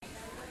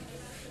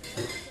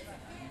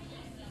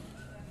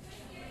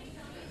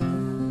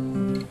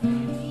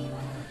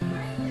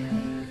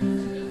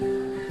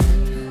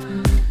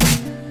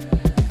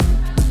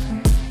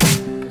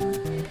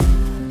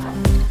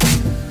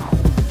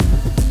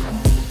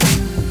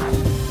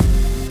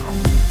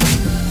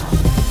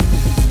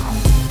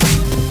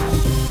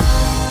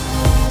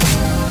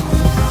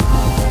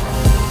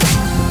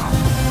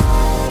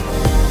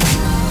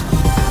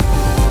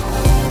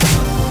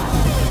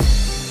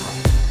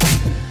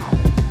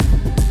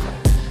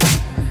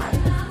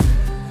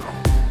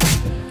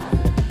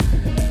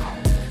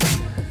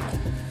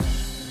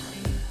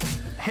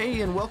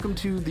Welcome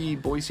to the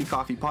Boise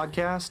Coffee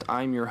Podcast.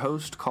 I'm your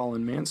host,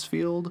 Colin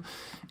Mansfield,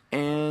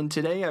 and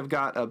today I've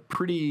got a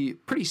pretty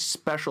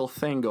special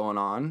thing going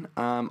on.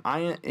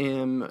 I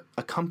am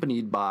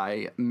accompanied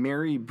by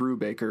Mary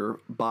Brubaker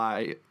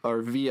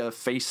via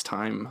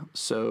FaceTime.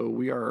 So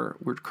we're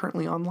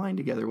currently online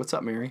together. What's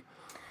up, Mary?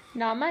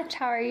 Not much.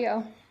 How are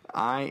you?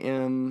 I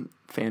am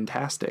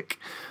fantastic.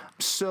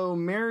 So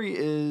Mary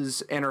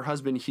and her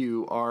husband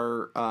Hugh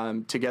are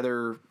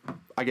together.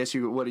 I guess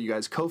what are you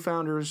guys,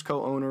 co-founders,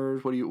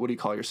 co-owners? What do you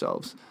call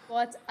yourselves?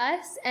 Well, it's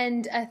us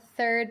and a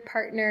third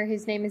partner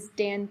whose name is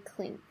Dan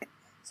Klink.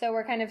 So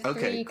we're kind of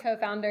three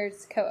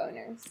co-founders,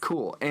 co-owners.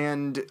 Cool.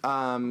 And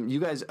you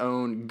guys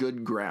own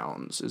Good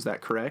Grounds, is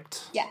that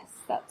correct? Yes,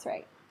 that's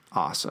right.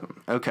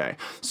 Awesome. Okay.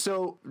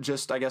 So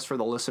just, I guess, for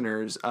the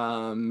listeners,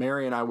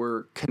 Mary and I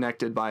were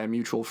connected by a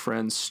mutual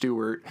friend,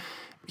 Stuart.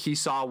 He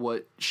saw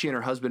what she and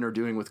her husband are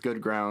doing with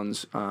Good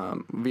Grounds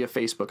via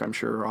Facebook, I'm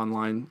sure,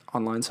 online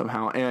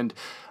somehow, and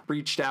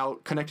reached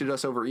out, connected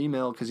us over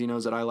email because he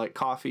knows that I like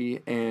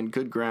coffee, and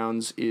Good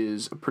Grounds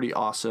is a pretty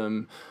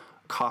awesome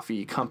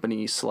coffee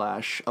company /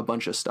 a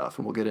bunch of stuff,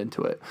 and we'll get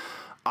into it.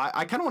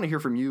 I kind of want to hear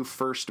from you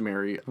first,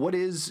 Mary. What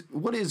is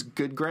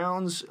Good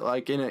Grounds,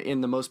 like in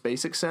the most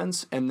basic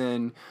sense? And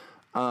then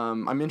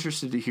I'm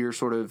interested to hear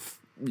sort of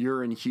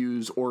your and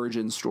Hugh's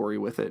origin story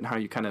with it and how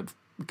you kind of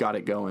got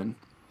it going.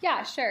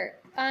 Yeah, sure.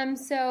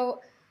 So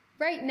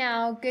right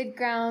now, Good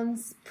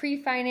Grounds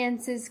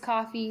pre-finances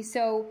coffee.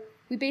 So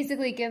we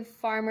basically give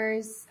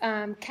farmers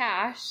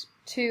cash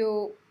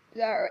in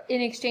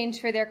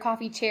exchange for their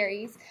coffee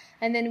cherries,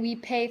 and then we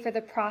pay for the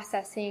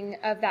processing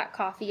of that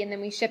coffee, and then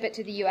we ship it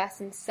to the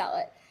U.S. and sell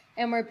it.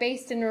 And we're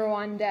based in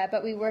Rwanda,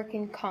 but we work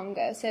in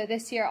Congo. So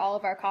this year, all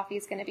of our coffee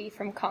is going to be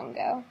from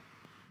Congo.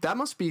 That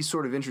must be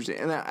sort of interesting.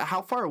 And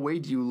how far away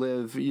do you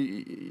live?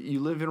 You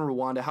live in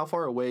Rwanda. How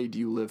far away do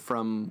you live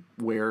from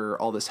where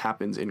all this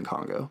happens in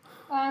Congo?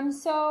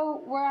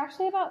 So we're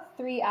actually about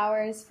 3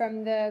 hours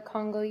from the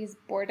Congolese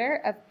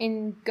border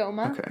in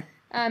Goma. Okay.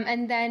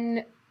 And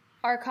then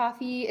our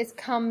coffee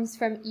comes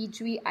from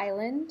Ijwi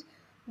Island,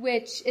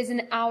 which is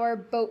an hour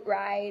boat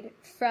ride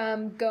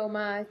from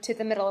Goma to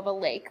the middle of a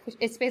lake.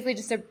 It's basically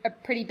just a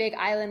pretty big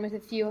island with a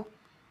few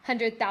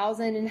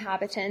 100,000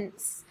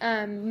 inhabitants,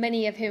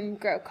 many of whom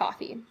grow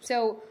coffee.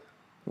 So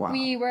wow.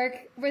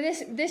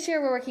 This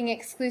year we're working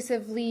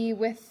exclusively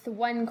with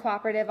one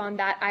cooperative on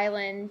that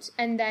island,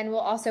 and then we'll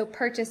also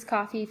purchase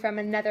coffee from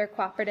another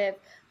cooperative,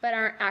 but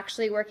aren't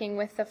actually working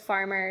with the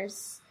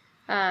farmers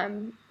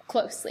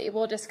closely.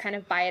 We'll just kind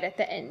of buy it at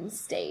the end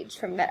stage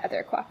from that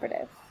other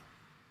cooperative.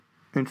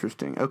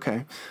 Interesting.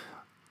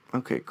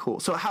 Okay, cool.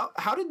 So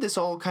how did this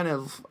all kind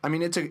of, I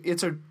mean,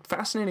 it's a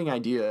fascinating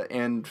idea,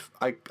 and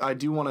I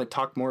do want to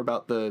talk more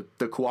about the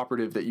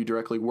cooperative that you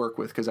directly work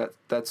with, because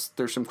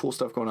there's some cool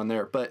stuff going on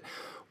there. But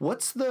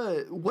what's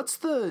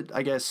the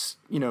I guess,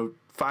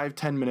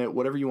 5-10 minute,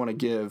 whatever you want to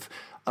give,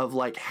 of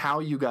like how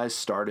you guys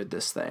started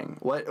this thing?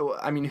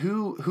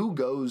 Who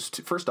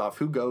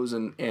goes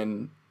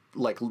and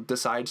like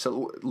decides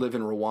to live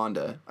in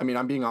Rwanda? I mean,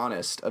 I'm being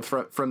honest,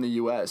 from the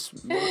U.S.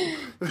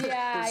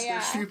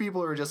 There's few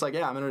people who are just like,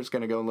 yeah, I'm just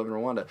going to go and live in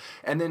Rwanda.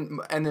 And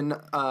then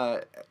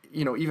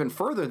even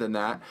further than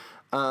that,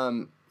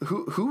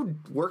 who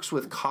works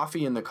with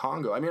coffee in the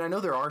Congo? I mean, I know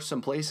there are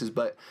some places,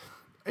 but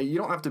you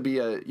don't have to be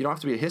a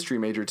history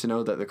major to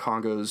know that the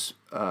Congo's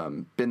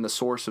been the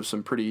source of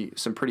some pretty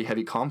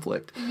heavy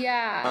conflict.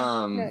 Yeah,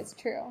 no, it's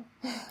true.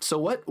 So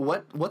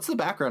what's the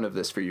background of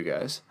this for you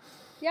guys?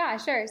 Yeah,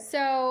 sure.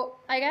 So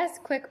I guess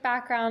quick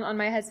background on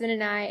my husband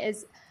and I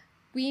is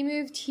we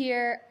moved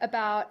here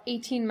about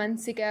 18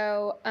 months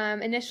ago,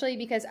 initially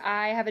because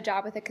I have a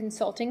job with a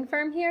consulting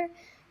firm here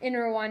in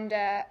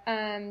Rwanda.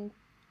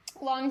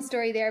 Long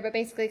story there, but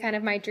basically kind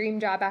of my dream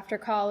job after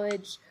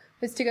college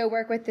was to go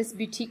work with this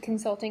boutique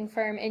consulting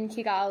firm in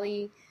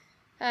Kigali.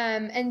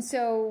 And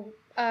so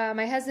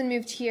my husband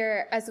moved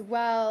here as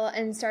well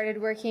and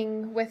started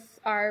working with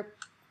our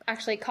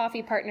actually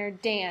coffee partner,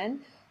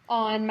 Dan,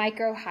 on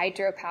micro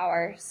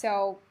hydropower,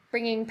 so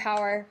bringing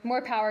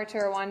more power to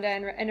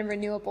Rwanda in a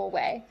renewable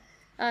way.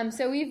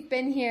 So we've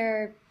been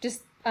here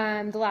just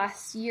the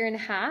last year and a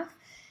half,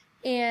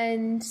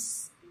 and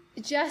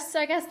just,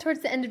 I guess,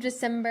 towards the end of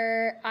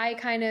December, I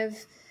kind of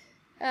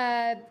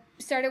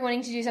started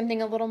wanting to do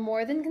something a little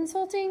more than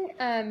consulting,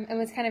 and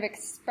was kind of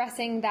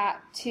expressing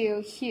that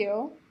to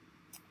Hugh.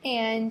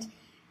 And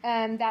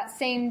that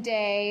same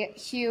day,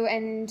 Hugh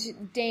and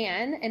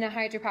Dan, in a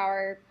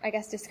hydropower, I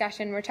guess,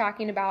 discussion, were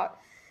talking about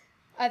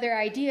other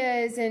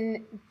ideas.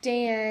 And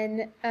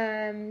Dan's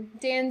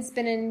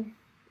been in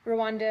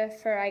Rwanda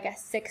for, I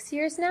guess, 6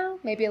 years now,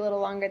 maybe a little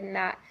longer than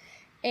that,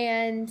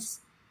 and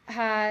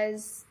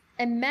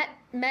met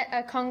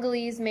a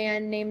Congolese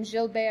man named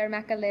Gilbert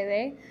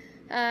Makalele.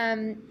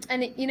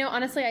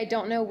 Honestly, I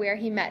don't know where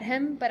he met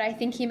him, but I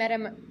think he met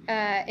him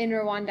in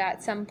Rwanda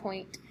at some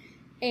point.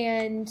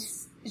 And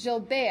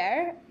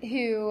Gilbert,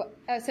 Gilbert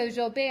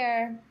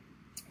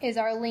is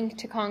our link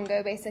to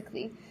Congo,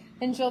 basically.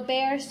 And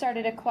Gilbert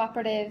started a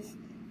cooperative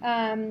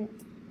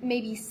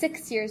maybe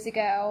 6 years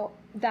ago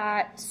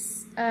that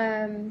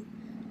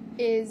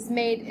is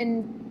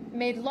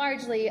made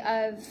largely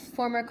of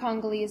former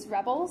Congolese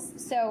rebels.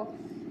 So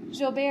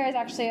Gilbert is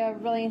actually a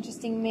really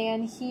interesting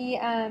man.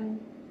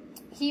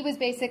 He was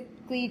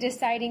basically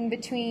deciding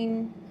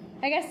between,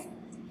 I guess,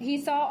 he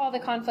saw all the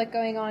conflict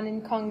going on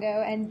in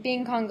Congo, and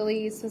being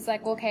Congolese was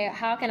like, okay,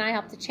 how can I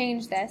help to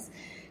change this?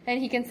 And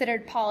he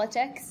considered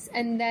politics,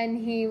 and then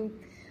he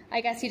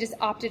just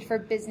opted for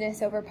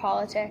business over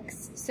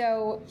politics.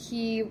 So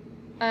he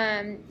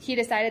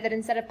decided that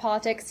instead of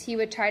politics, he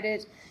would try to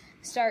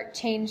start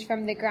change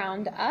from the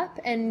ground up,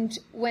 and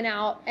went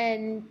out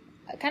and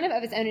kind of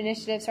his own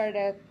initiative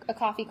started a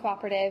coffee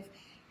cooperative,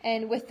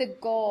 and with the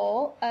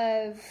goal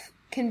of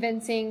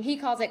convincing, he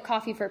calls it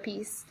Coffee for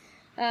Peace,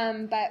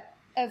 but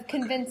of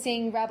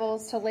convincing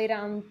rebels to lay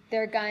down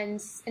their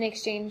guns in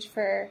exchange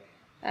for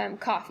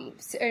coffee,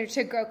 or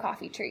to grow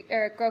coffee.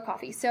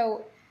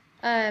 So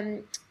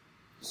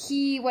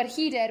what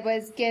he did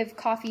was give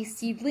coffee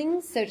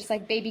seedlings, so just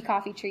like baby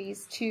coffee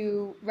trees,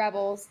 to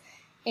rebels,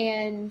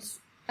 and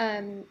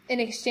in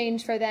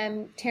exchange for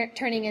them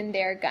turning in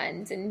their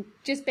guns and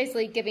just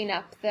basically giving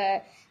up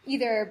the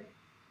either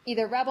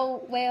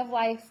rebel way of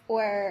life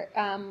or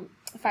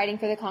fighting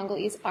for the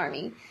Congolese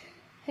army.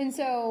 And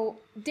so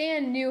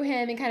Dan knew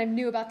him and kind of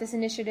knew about this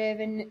initiative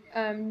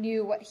and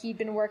knew what he'd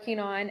been working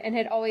on and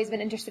had always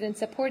been interested in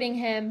supporting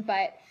him,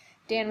 but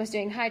Dan was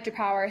doing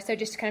hydropower, so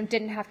just kind of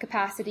didn't have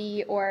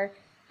capacity or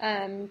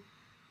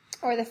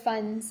the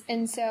funds.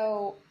 And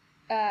so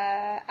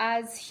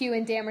as Hugh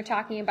and Dan were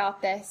talking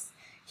about this,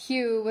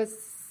 Hugh was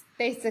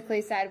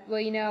basically said,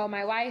 well,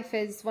 my wife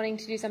is wanting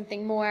to do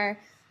something more,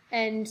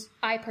 and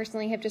I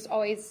personally have just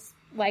always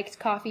liked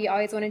coffee,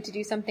 always wanted to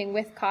do something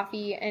with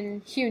coffee,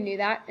 and Hugh knew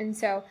that. And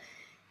so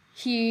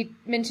he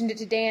mentioned it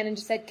to Dan and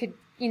just said,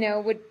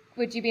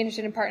 would you be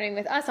interested in partnering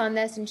with us on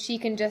this? And she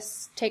can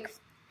just take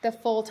the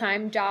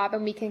full-time job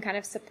and we can kind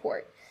of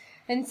support.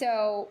 And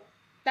so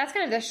that's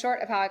kind of the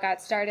short of how it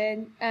got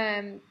started.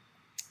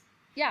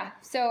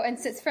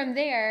 Since from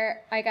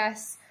there, I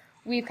guess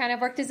we've kind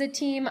of worked as a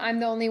team. I'm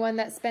the only one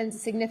that spends a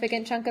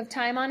significant chunk of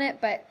time on it,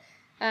 but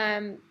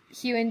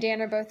Hugh and Dan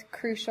are both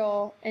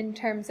crucial in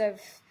terms of,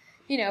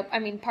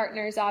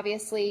 partners,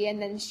 obviously,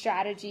 and then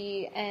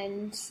strategy.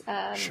 And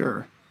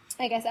sure.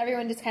 I guess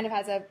everyone just kind of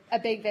has a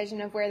big vision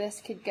of where this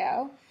could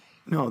go.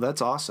 No,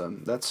 that's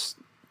awesome. That's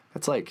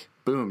like,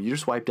 boom, you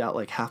just wiped out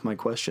like half my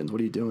questions. What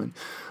are you doing?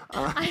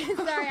 I'm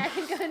sorry, I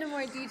can go into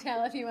more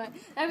detail if you want.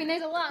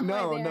 There's a lot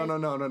more there.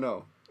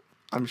 No.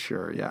 I'm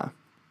sure, yeah.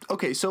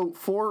 Okay, so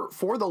for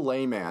the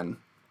layman,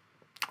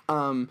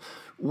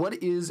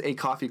 what is a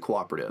coffee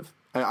cooperative?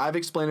 I've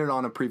explained it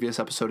on a previous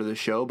episode of the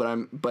show,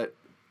 but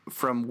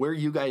from where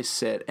you guys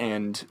sit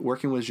and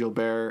working with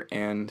Gilbert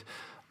and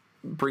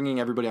bringing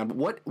everybody on,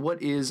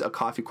 what is a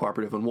coffee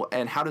cooperative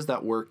and how does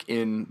that work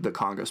in the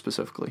Congo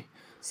specifically?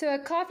 So a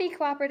coffee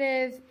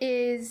cooperative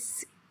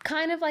is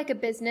kind of like a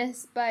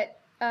business, but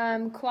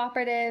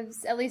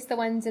cooperatives, at least the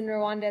ones in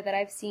Rwanda that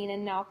I've seen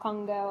and now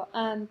Congo,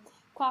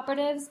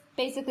 cooperatives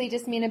basically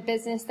just mean a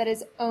business that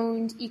is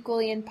owned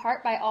equally in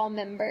part by all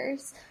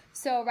members.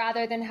 So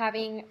rather than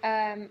having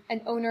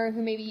an owner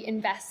who maybe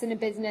invests in a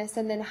business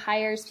and then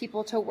hires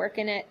people to work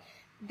in it,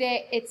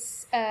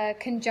 it's a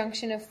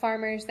conjunction of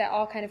farmers that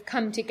all kind of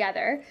come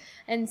together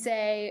and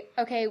say,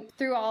 okay,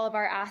 through all of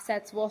our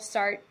assets, we'll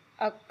start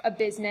a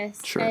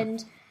business. Sure.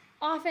 And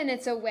often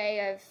it's a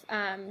way of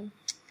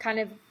kind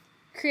of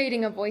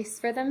creating a voice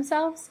for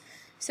themselves.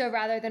 So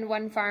rather than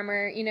one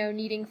farmer,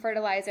 needing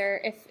fertilizer,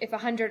 if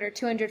 100 or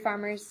 200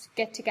 farmers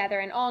get together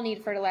and all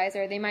need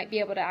fertilizer, they might be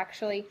able to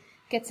actually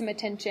get some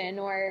attention.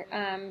 Or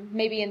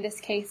maybe in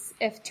this case,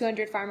 if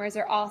 200 farmers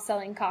are all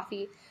selling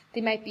coffee, they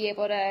might be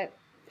able to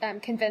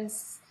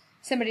convince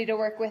somebody to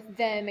work with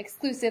them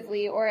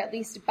exclusively, or at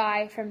least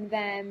buy from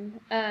them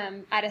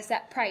at a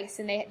set price.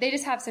 And they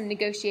just have some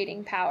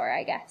negotiating power,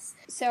 I guess.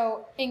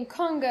 So in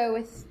Congo,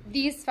 with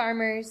these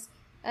farmers,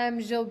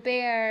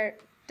 Gilbert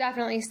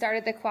definitely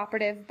started the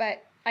cooperative,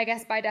 but I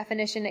guess by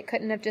definition, it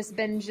couldn't have just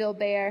been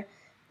Gilbert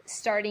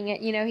starting it.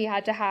 He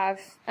had to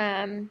have,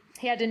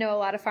 he had to know a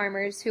lot of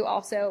farmers who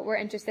also were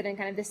interested in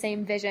kind of the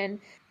same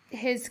vision.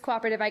 His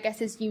cooperative, I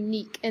guess, is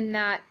unique in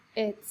that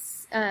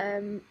it's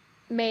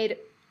made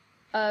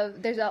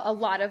of, there's a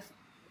lot of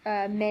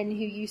men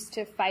who used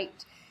to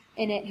fight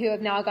in it who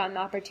have now gotten the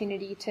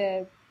opportunity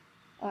to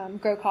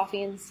grow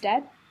coffee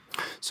instead.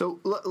 So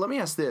let me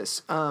ask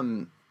this.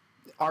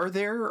 Are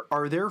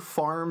there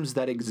farms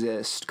that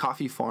exist,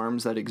 coffee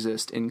farms that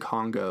exist in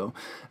Congo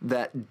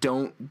that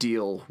don't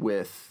deal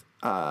with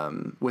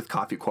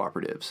coffee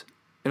cooperatives?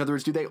 In other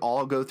words, do they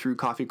all go through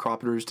coffee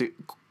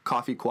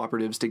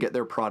cooperatives to get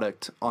their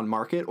product on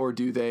market, or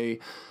do they?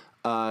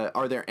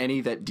 Are there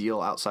any that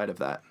deal outside of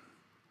that?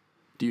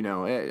 Do you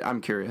know?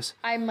 I'm curious.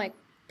 I'm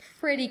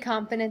pretty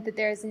confident that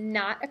there's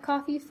not a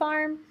coffee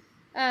farm.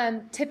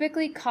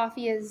 Typically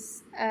coffee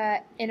is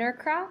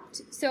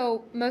intercropped.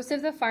 So most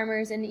of the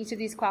farmers in each of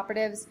these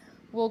cooperatives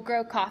will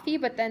grow coffee,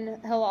 but then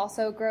he'll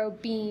also grow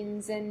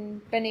beans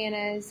and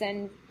bananas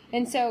and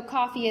And so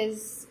coffee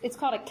it's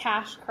called a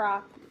cash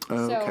crop.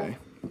 Okay.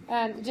 So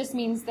it just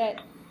means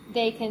that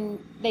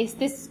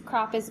this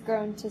crop is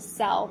grown to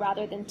sell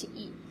rather than to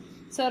eat.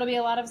 So it'll be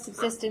a lot of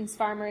subsistence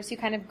farmers who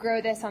kind of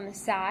grow this on the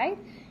side.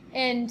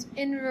 And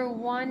in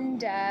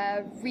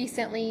Rwanda,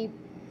 recently,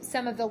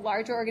 some of the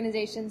larger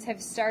organizations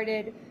have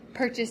started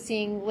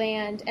purchasing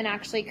land and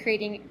actually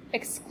creating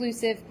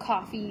exclusive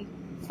coffee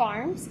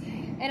farms.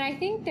 And I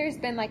think there's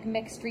been like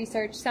mixed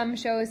research. Some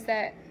shows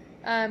that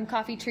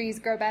coffee trees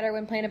grow better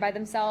when planted by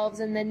themselves,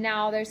 and then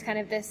now there's kind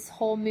of this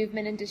whole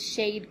movement into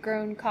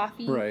shade-grown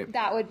coffee. Right.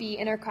 That would be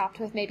intercropped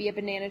with maybe a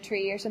banana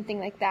tree or something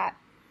like that.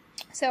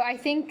 So I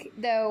think,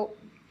 though,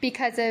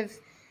 because of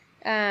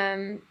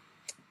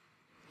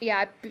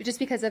just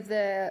because of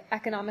the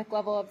economic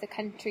level of the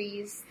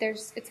countries,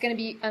 it's going to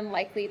be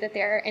unlikely that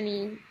there are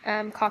any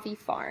coffee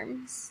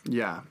farms.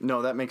 Yeah,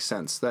 no, that makes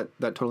sense. That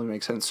totally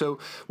makes sense. So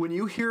when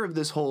you hear of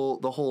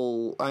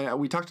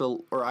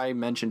I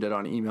mentioned it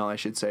on email, I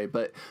should say,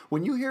 but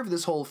when you hear of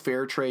this whole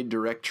fair trade,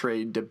 direct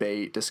trade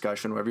debate,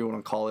 discussion, whatever you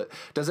want to call it,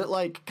 does it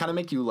like kind of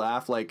make you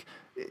laugh?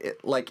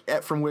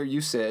 From where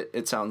you sit,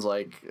 it sounds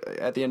like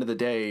at the end of the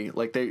day,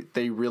 like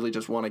they really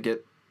just want to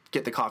get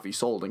the coffee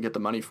sold and get the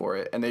money for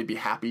it, and they'd be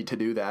happy to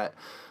do that.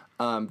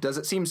 Does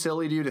it seem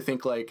silly to you to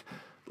think like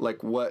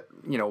what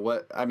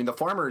I mean, the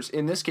farmers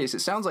in this case,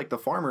 it sounds like the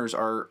farmers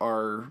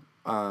are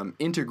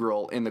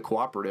integral in the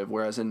cooperative,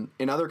 whereas in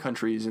other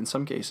countries, in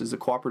some cases, the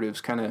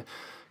cooperatives kind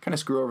of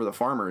screw over the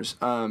farmers.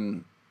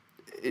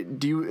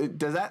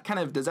 Does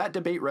that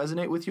debate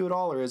resonate with you at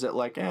all, or is it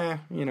like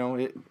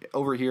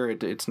over here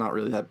it's not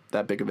really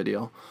that big of a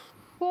deal?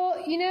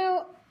 Well,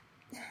 to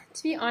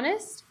be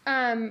honest,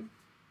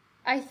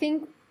 I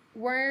think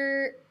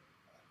we're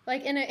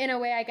like in a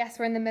way, I guess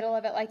we're in the middle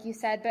of it, like you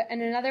said, but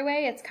in another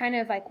way, it's kind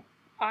of like,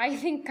 I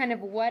think kind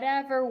of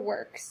whatever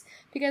works,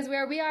 because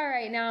where we are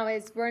right now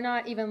is we're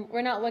not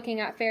looking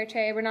at fair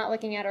trade. We're not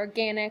looking at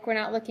organic. We're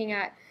not looking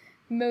at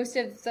most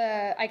of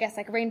the, I guess,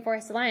 like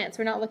Rainforest Alliance.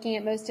 We're not looking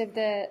at most of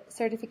the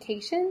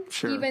certification,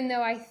 sure. Even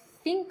though I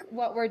think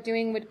what we're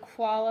doing would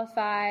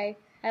qualify,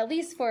 at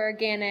least for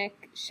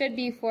organic, should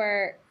be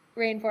for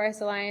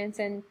Rainforest Alliance.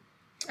 And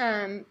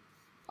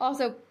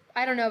also,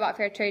 I don't know about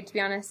fair trade, to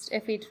be honest,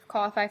 if we'd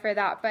qualify for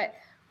that. But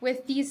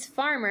with these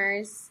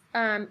farmers,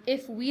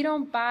 if we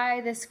don't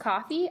buy this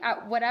coffee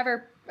at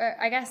whatever,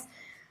 I guess,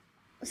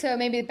 so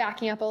maybe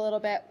backing up a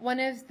little bit, one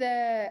of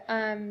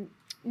the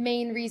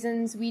main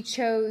reasons we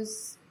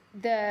chose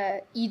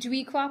the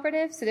Ijwi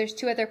cooperative, so there's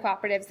two other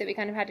cooperatives that we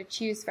kind of had to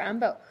choose from,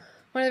 but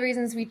one of the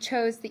reasons we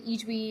chose the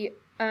Ijwi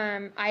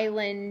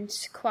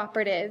Island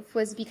cooperative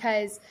was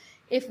because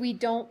if we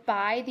don't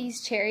buy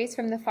these cherries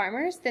from the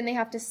farmers, then they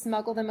have to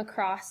smuggle them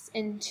across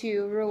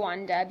into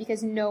Rwanda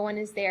because no one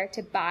is there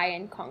to buy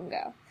in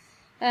Congo.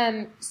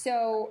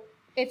 So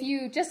if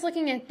you just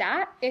looking at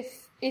that,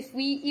 if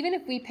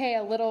we pay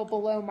a little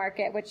below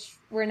market, which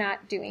we're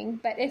not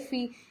doing, but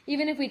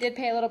even if we did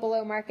pay a little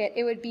below market,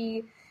 it would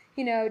be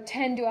 10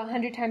 to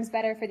 100 times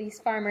better for these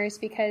farmers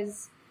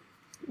because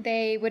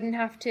they wouldn't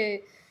have to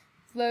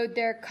load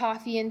their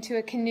coffee into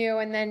a canoe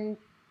and then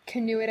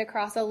canoe it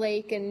across a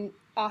lake, and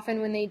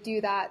often when they do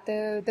that,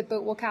 the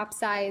boat will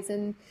capsize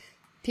and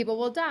people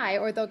will die,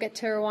 or they'll get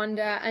to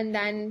Rwanda and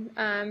then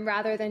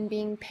rather than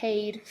being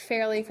paid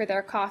fairly for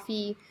their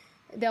coffee,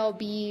 they'll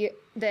be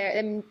there,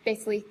 and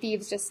basically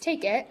thieves just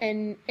take it,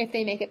 and if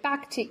they make it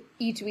back to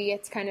Ijwi,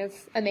 it's kind of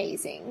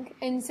amazing.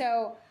 And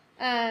so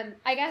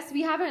I guess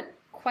we haven't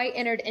quite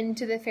entered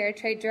into the fair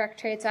trade, direct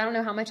trade, so I don't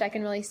know how much I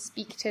can really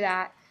speak to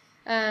that,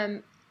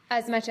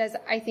 as much as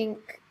I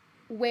think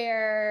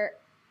where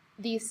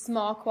these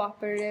small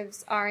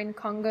cooperatives are in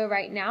Congo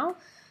right now,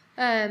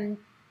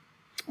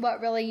 what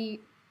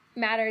really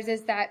matters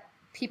is that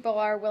people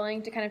are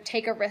willing to kind of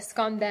take a risk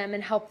on them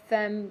and help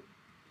them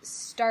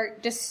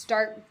start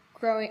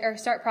growing or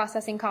start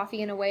processing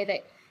coffee in a way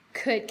that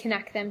could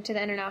connect them to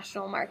the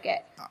international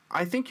market.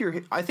 I think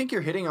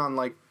you're hitting on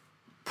like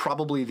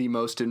probably the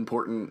most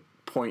important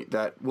point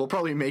that we'll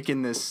probably make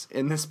in this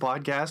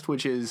podcast,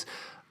 which is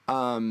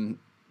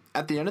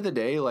at the end of the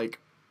day, like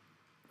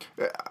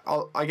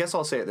I guess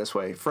I'll say it this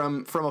way.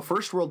 From a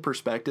first world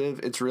perspective,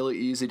 it's really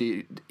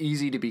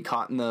easy to be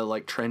caught in the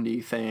like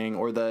trendy thing,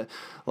 or the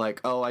like,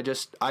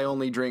 I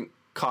only drink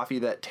coffee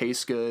that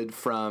tastes good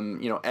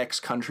from, X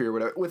country or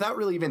whatever, without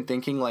really even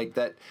thinking like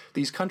that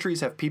these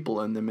countries have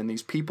people in them, and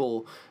these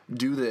people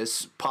do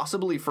this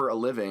possibly for a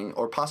living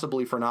or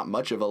possibly for not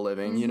much of a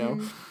living,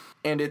 Mm-hmm.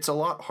 And it's a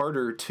lot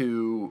harder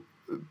to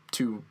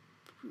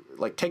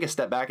like take a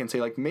step back and say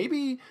like,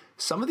 maybe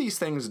some of these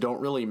things don't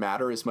really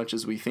matter as much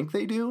as we think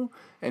they do,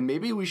 and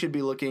maybe we should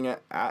be looking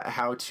at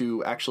how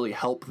to actually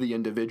help the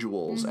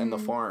individuals and the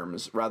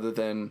farms rather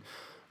than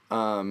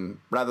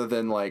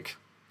like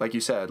you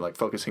said, like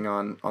focusing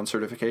on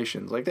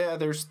certifications. Like, yeah,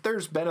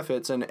 there's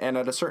benefits, and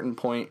at a certain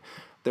point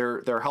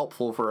they're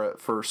helpful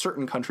for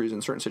certain countries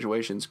in certain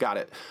situations. Got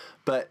it.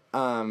 But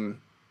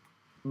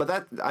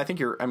that, I think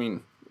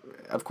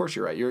of course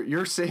you're right.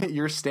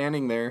 You're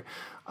standing there,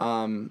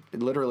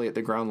 literally at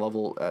the ground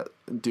level,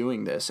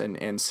 doing this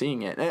and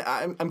seeing it.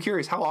 And I'm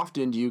curious, how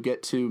often do you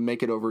get to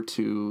make it over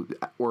to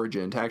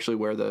origin to actually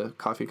where the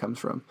coffee comes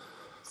from?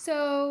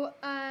 So,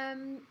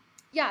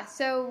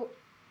 so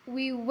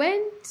we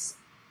went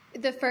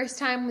the first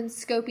time when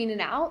scoping it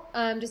out,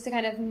 just to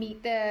kind of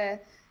meet the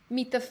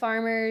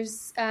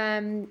farmers,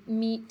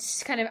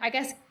 meet kind of, I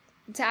guess,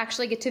 to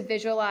actually get to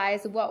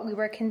visualize what we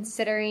were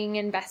considering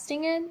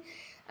investing in.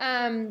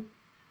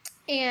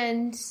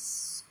 And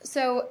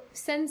so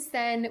since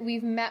then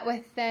we've met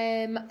with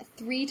them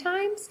 3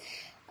 times,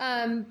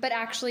 but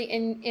actually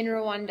in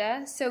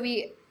Rwanda. So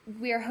we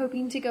are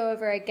hoping to go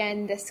over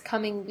again this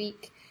coming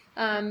week,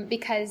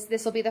 because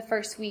this will be the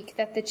first week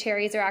that the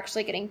cherries are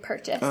actually getting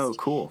purchased. Oh,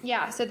 cool.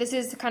 Yeah. So this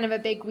is kind of a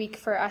big week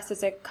for us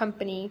as a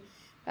company.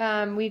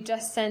 We've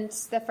just sent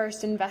the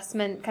first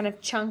investment kind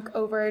of chunk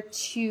over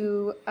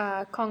to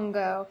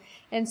Congo.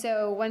 And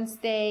so once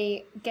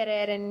they get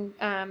it and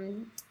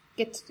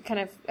get to kind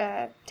of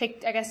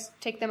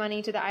take the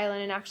money to the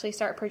island and actually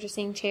start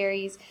purchasing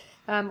cherries,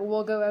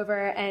 we'll go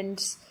over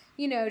and,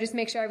 just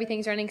make sure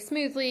everything's running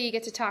smoothly,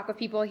 get to talk with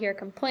people, hear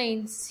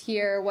complaints,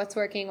 hear what's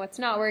working, what's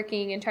not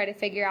working, and try to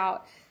figure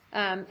out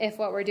if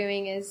what we're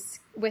doing is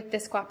with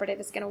this cooperative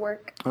is going to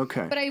work.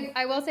 Okay. But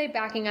I will say,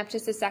 backing up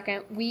just a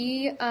second,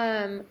 we're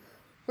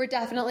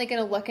definitely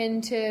going to look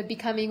into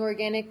becoming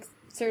organic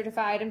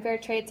certified and fair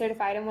trade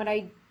certified. And what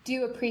I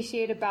do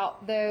appreciate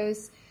about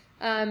those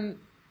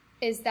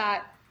is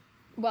that,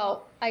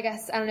 well, I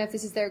guess, I don't know if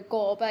this is their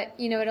goal, but,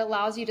 it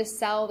allows you to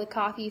sell the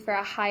coffee for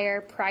a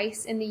higher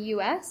price in the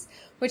U.S.,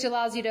 which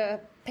allows you to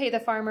pay the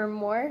farmer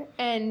more.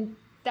 And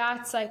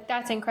that's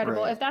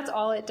incredible. Right. If that's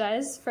all it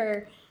does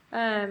for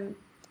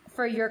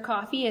your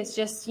coffee is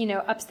just,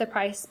 ups the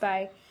price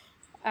by,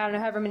 I don't know,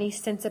 however many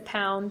cents a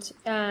pound,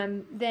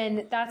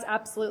 then that's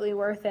absolutely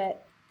worth it.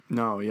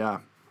 No, yeah.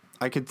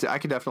 I could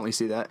definitely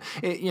see that.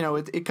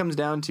 It comes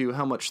down to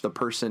how much the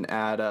person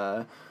at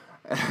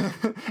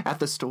at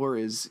the store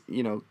is,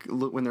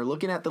 when they're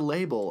looking at the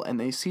label and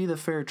they see the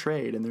fair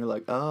trade and they're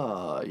like,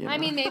 oh, I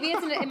mean, maybe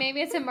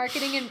it's a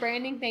marketing and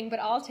branding thing, but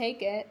I'll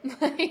take it.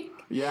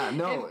 Yeah,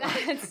 no,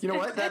 you know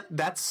what?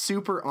 That's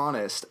super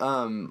honest.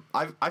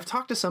 I've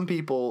talked to some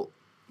people.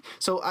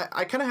 So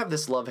I kind of have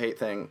this love-hate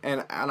thing,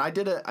 and I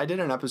did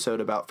an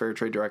episode about fair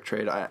trade, direct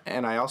trade,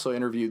 and I also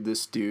interviewed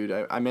this dude.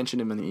 I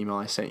mentioned him in the email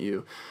I sent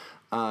you,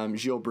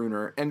 Gilles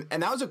Brunner, and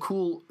that was a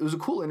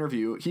cool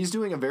interview. He's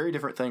doing a very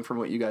different thing from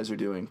what you guys are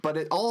doing, but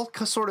it all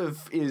sort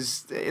of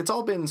it's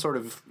all been sort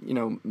of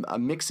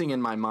mixing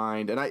in my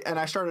mind, and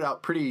I started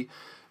out pretty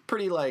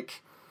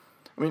like.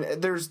 I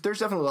mean, there's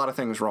definitely a lot of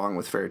things wrong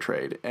with fair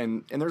trade,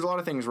 and there's a lot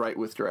of things right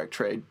with direct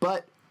trade,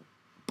 but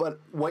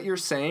what you're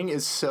saying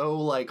is so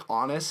like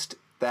honest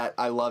that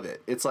I love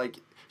it. It's like,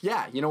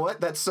 yeah, you know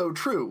what? That's so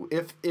true.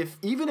 If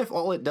even if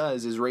all it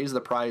does is raise the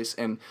price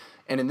and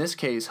in this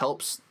case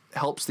helps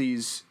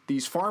these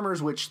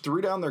farmers which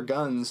threw down their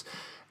guns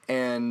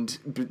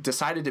and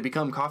decided to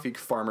become coffee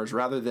farmers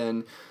rather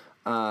than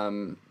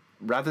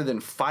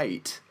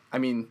fight. I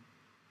mean,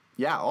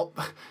 yeah,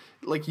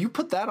 like you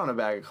put that on a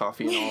bag of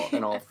coffee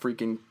and I'll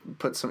freaking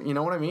put some, you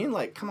know what I mean?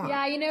 Like, come on.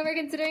 Yeah, we're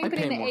considering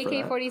putting the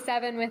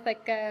AK-47 with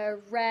like a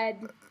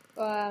red,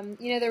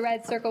 the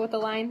red circle with the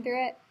line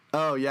through it.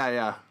 Oh,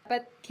 yeah.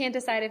 But can't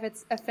decide if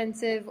it's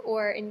offensive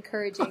or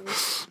encouraging.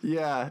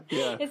 Yeah.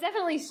 It's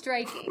definitely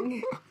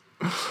striking.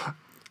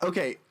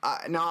 Okay,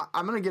 now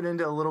I'm going to get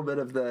into a little bit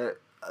of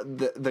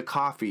the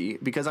coffee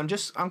because I'm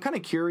kind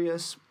of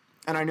curious,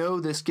 and I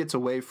know this gets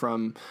away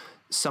from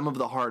some of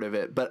the heart of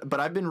it, but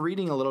I've been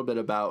reading a little bit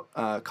about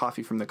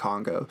coffee from the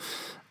Congo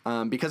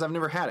because I've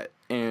never had it,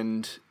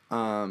 and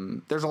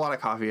there's a lot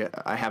of coffee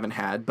I haven't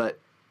had, but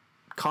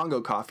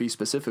Congo coffee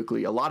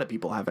specifically, a lot of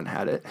people haven't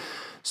had it.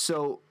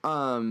 So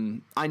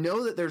I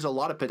know that there's a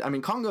lot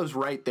of, Congo's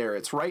right there.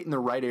 It's right in the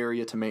right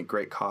area to make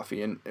great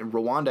coffee, and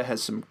Rwanda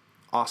has some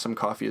awesome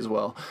coffee as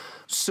well.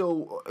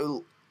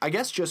 So I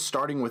guess just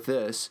starting with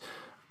this,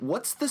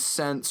 what's the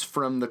sense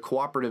from the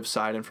cooperative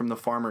side and from the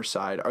farmer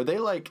side? Are they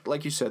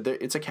like you said,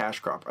 it's a cash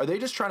crop. Are they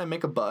just trying to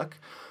make a buck?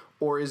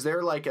 Or is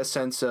there like a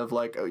sense of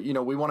like, we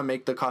want to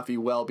make the coffee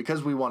well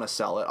because we want to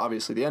sell it?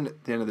 Obviously, the end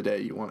of the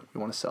day, you want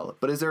to sell it.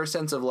 But is there a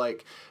sense of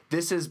like,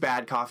 this is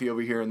bad coffee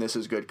over here and this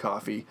is good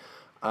coffee?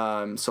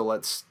 So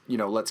let's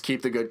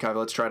keep the good coffee.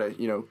 Let's try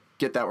to,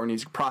 get that where it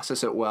needs to,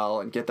 process it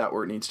well and get that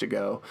where it needs to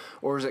go.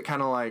 Or is it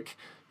kind of like,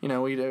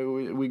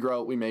 we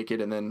grow it, we make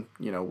it, and then,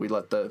 we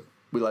let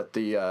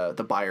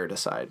the buyer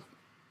decide?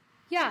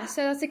 Yeah,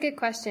 so that's a good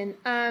question.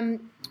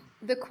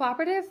 The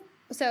cooperative,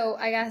 so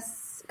I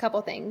guess a couple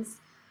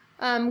things.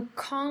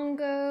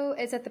 Congo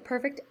is at the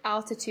perfect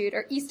altitude,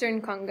 or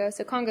Eastern Congo.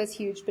 So Congo's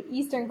huge, but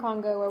Eastern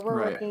Congo, where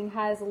we're working,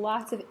 has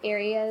lots of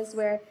areas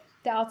where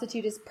the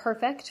altitude is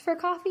perfect for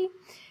coffee.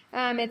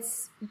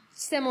 It's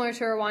similar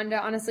to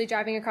Rwanda. Honestly,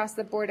 driving across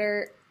the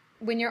border,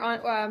 when you're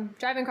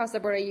driving across the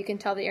border, you can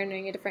tell that you're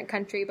entering a different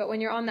country. But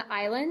when you're on the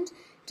island,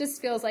 it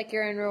just feels like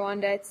you're in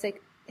Rwanda. It's like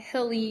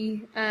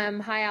hilly,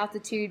 high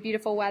altitude,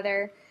 beautiful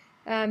weather.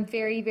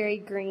 very, very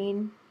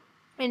green.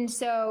 And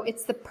so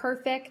it's the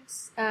perfect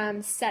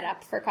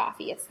setup for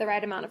coffee. It's the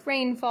right amount of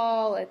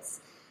rainfall. It's,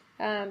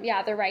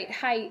 the right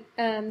height,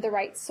 the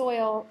right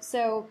soil.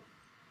 So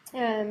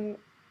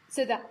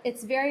that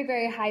it's very,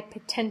 very high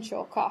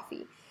potential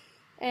coffee.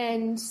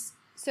 And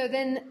so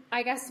then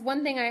I guess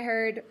one thing I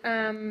heard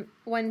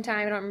one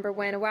time, I don't remember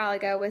when, a while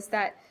ago, was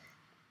that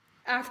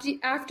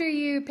after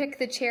you pick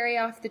the cherry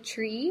off the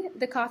tree,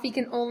 the coffee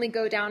can only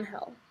go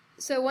downhill.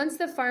 So once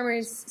the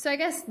farmers, so I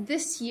guess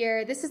this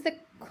year, this is the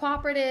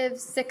cooperative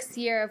 6th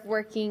year of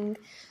working,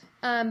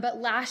 but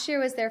last year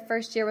was their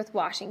first year with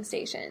washing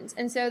stations.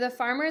 And so the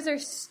farmers are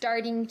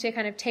starting to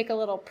kind of take a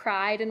little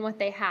pride in what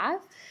they have.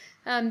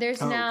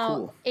 There's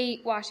now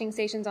 8 washing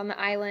stations on the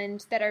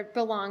island that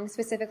belong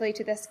specifically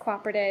to this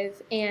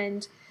cooperative.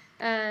 And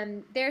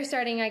they're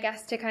starting, I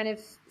guess, to kind of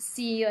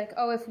see like,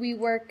 oh, if we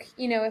work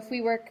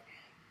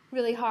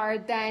really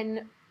hard,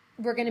 then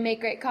we're going to make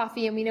great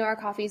coffee, and we know our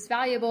coffee is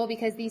valuable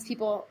because these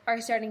people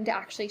are starting to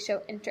actually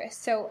show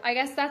interest. So I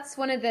guess that's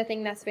one of the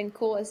things that's been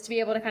cool, is to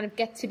be able to kind of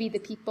get to be the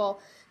people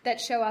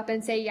that show up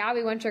and say, yeah,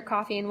 we want your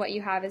coffee and what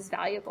you have is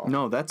valuable.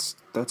 No, that's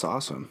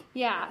awesome.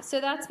 Yeah. So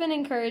that's been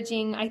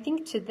encouraging, I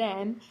think, to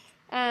them.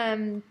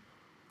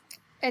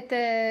 At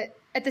the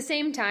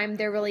same time,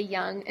 they're really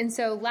young. And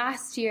so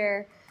last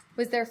year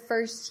was their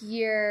first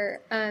year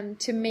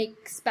to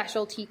make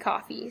specialty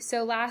coffee.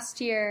 So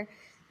last year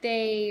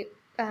they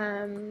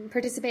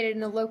participated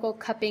in a local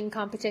cupping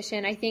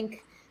competition. I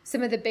think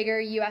some of the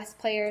bigger U.S.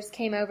 players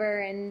came over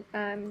and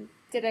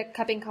did a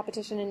cupping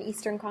competition in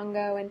Eastern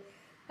Congo.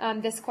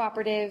 And this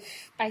cooperative,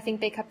 I think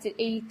they cupped at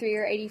 83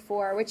 or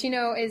 84, which,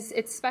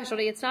 it's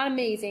specialty. It's not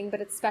amazing, but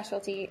it's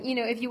specialty.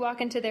 If you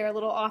walk into their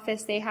little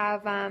office, they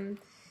have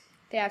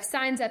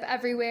signs up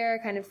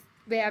everywhere,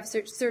 they have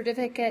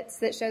certificates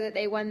that show that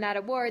they won that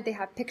award. They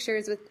have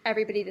pictures with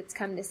everybody that's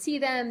come to see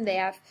them.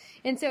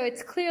 And so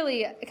it's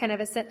clearly kind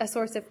of a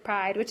source of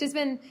pride, which has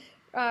been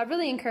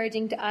really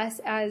encouraging to us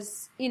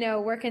as,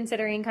 we're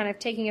considering kind of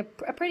taking a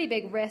pretty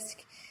big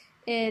risk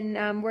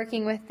in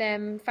working with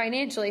them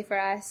financially for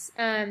us.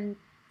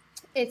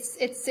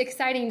 It's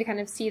exciting to kind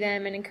of see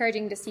them and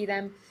encouraging to see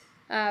them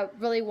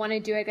really want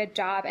to do a good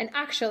job. And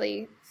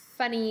actually,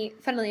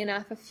 funnily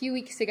enough, a few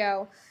weeks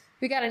ago,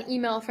 we got an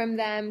email from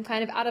them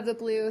kind of out of the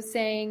blue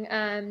saying,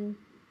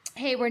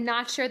 hey, we're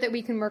not sure that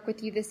we can work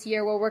with you this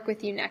year. We'll work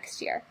with you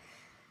next year.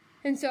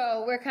 And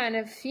so we're kind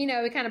of, we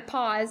kind of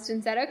paused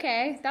and said,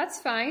 okay,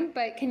 that's fine.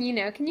 But can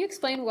you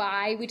explain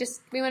why? We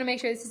want to make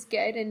sure this is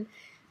good. And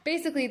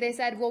basically they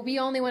said, well, we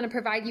only want to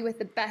provide you with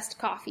the best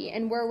coffee.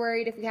 And we're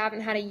worried if we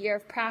haven't had a year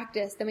of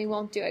practice, then we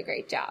won't do a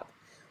great job,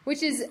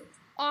 which is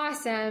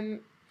awesome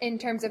in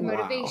terms of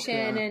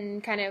motivation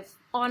and kind of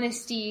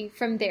honesty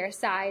from their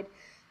side.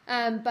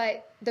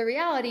 But the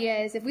reality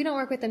is, if we don't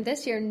work with them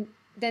this year,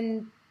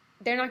 then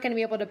they're not going to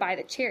be able to buy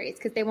the cherries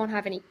because they won't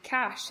have any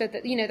cash. So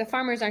that, the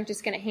farmers aren't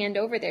just going to hand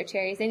over their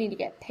cherries. They need to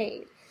get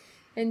paid.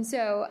 And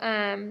so,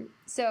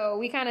 so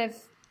we kind of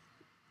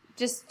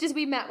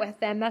we met with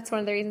them. That's one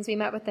of the reasons we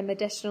met with them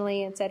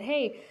additionally and said,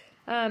 hey,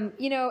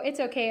 it's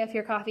okay if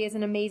your coffee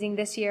isn't amazing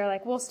this year.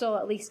 Like, we'll still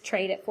at least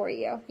trade it for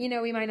you.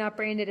 We might not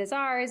brand it as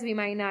ours. We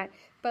might not,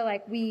 but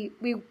like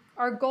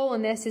our goal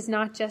in this is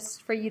not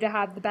just for you to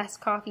have the best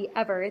coffee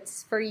ever.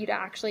 It's for you to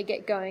actually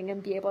get going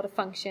and be able to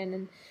function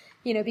and,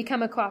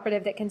 become a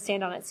cooperative that can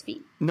stand on its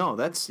feet. No,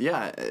 that's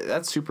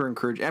super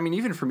encouraging. I mean,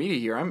 even for me to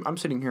hear, I'm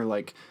sitting here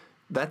like,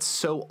 that's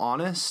so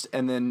honest,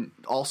 and then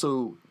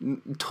also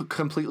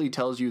completely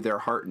tells you their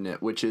heart in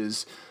it, which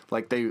is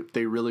like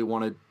they really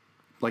want to,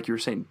 like you were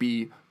saying,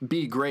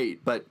 be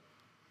great, but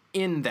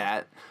in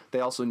that they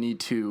also need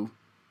to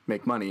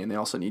make money and they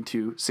also need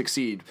to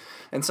succeed.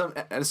 And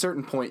at a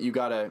certain point, you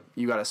gotta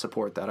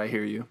support that. I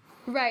hear you.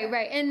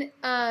 Right. And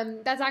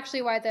that's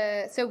actually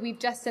why so we've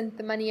just sent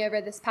the money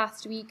over this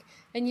past week,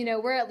 and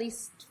we're at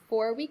least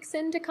 4 weeks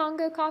into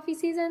Congo coffee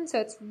season, so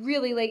it's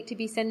really late to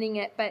be sending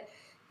it, but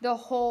the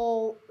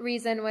whole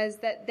reason was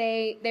that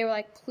they were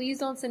like, please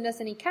don't send us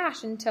any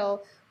cash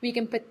until we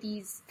can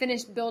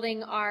finish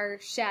building our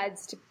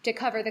sheds to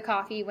cover the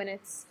coffee when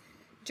it's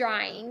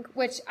drying,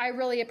 which I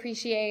really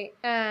appreciate.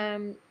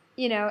 And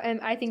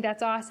I think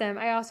that's awesome.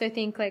 I also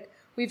think like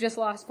we've just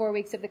lost 4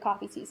 weeks of the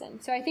coffee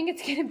season. So I think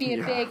it's going to be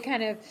a big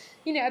kind of,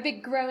 a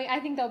big growing,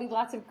 I think there'll be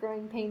lots of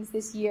growing pains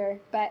this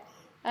year, but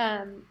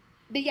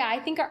yeah, I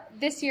think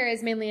this year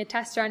is mainly a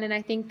test run, and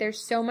I think there's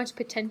so much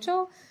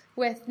potential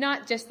with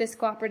not just this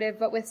cooperative,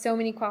 but with so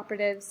many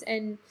cooperatives.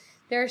 And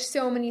there are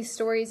so many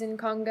stories in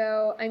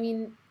Congo. I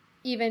mean,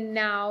 even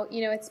now,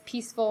 it's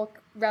peaceful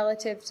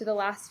relative to the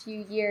last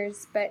few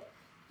years, but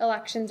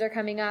elections are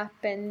coming up,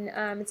 and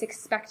it's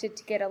expected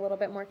to get a little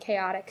bit more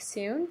chaotic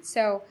soon.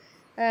 So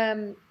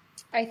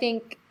I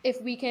think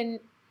if we can,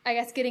 I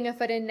guess getting a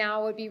foot in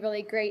now would be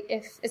really great,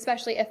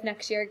 especially if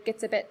next year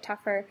gets a bit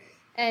tougher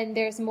and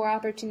there's more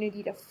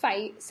opportunity to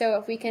fight. So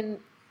if we can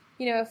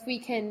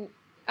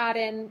add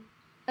in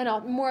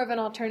more of an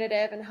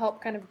alternative and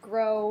help kind of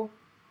grow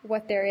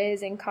what there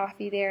is in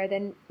coffee there,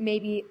 then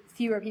maybe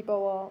fewer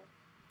people will,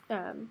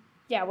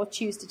 will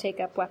choose to take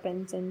up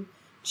weapons and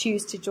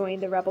choose to join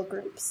the rebel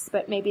groups,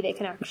 but maybe they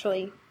can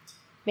actually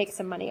make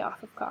some money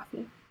off of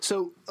coffee.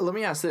 So let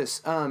me ask this.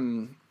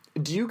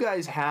 Do you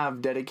guys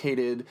have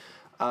dedicated,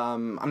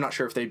 I'm not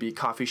sure if they'd be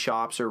coffee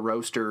shops or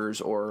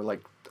roasters or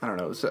like, I don't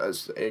know,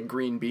 a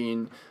green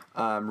bean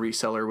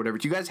reseller or whatever.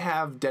 Do you guys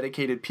have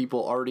dedicated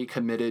people already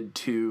committed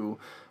to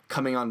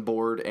coming on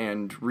board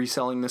and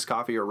reselling this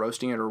coffee or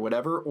roasting it or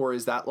whatever? Or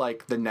is that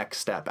like the next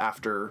step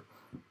after,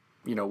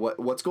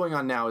 what's going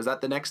on now? Is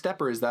that the next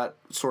step, or is that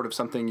sort of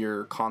something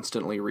you're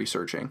constantly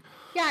researching?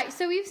 Yeah,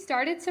 so we've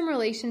started some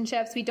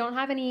relationships. We don't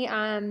have any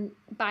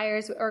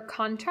buyers or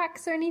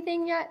contracts or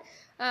anything yet.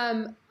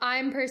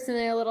 I'm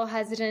personally a little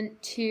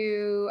hesitant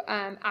to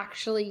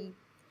actually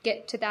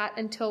get to that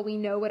until we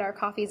know what our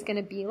coffee is going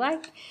to be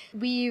like.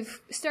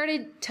 We've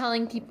started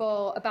telling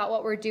people about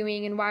what we're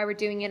doing and why we're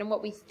doing it and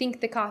what we think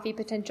the coffee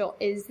potential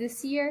is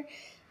this year.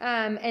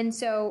 And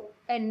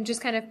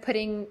just kind of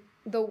putting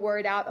the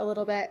word out a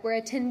little bit. We're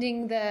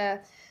attending the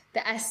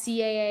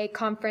SCAA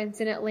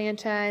conference in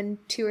Atlanta in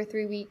 2 or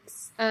 3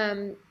 weeks.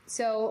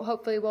 So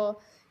hopefully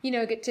we'll,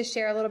 get to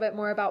share a little bit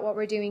more about what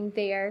we're doing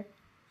there.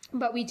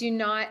 But we do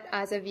not,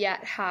 as of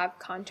yet, have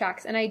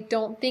contracts. And I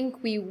don't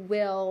think we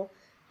will,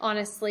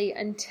 honestly,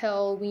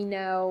 until we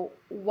know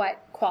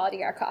what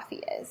quality our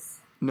coffee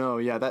is. No,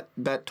 yeah,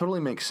 that totally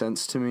makes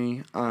sense to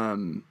me.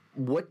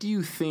 What do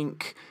you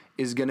think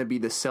is going to be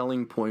the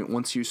selling point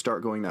once you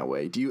start going that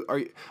way?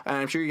 And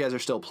I'm sure you guys are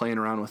still playing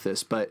around with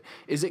this, but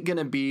is it going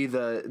to be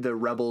the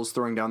rebels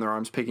throwing down their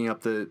arms, picking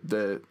up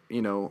the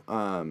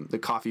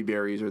coffee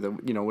berries or the,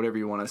 whatever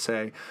you want to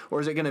say? Or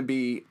is it going to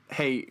be,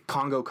 hey,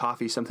 Congo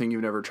coffee, something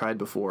you've never tried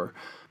before?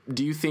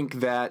 Do you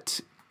think that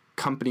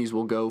companies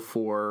will go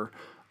for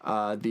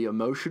the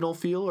emotional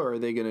feel, or are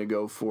they going to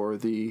go for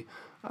the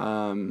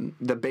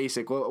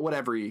basic, what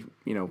every,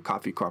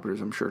 coffee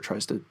cooperatives, I'm sure,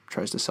 tries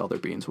to sell their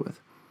beans with?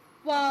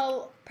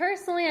 Well,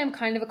 personally, I'm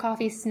kind of a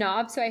coffee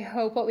snob, so I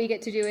hope what we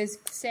get to do is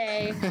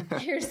say,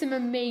 here's some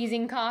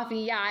amazing coffee.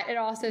 Yeah, it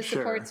also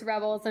supports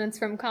Rebels and it's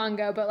from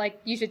Congo,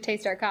 but you should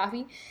taste our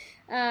coffee.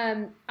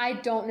 I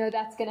don't know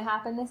that's going to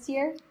happen this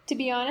year, to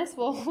be honest.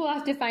 We'll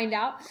have to find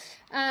out.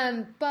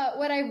 But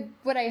what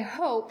I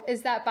hope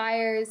is that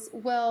buyers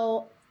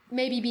will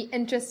maybe be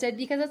interested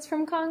because it's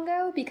from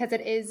Congo, because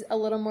it is a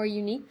little more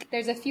unique.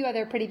 There's a few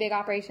other pretty big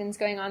operations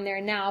going on there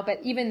now, but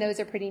even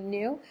those are pretty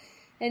new.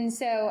 And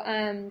so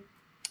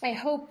I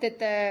hope that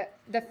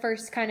the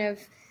first kind of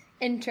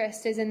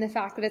interest is in the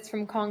fact that it's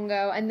from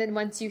Congo. And then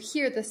once you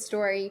hear the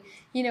story,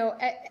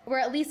 we're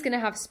at least going to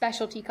have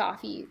specialty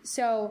coffee.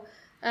 So,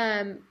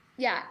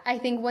 I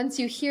think once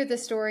you hear the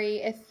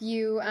story, if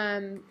you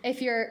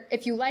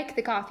like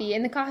the coffee,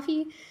 and the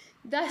coffee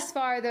thus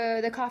far,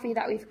 the coffee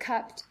that we've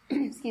cupped,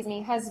 excuse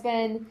me, has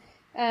been,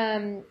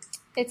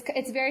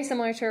 it's very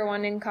similar to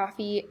Rwandan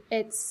coffee.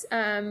 It's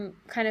kind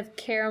of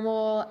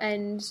caramel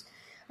and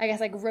I guess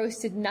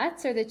roasted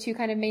nuts are the two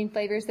kind of main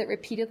flavors that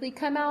repeatedly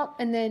come out.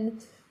 And then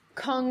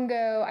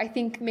Congo, I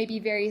think maybe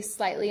varies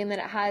slightly, and then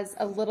it has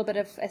a little bit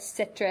of a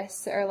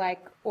citrus or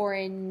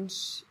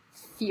orange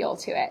feel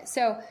to it.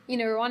 So,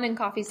 Rwandan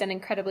coffee's done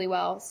incredibly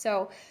well.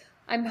 So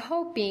I'm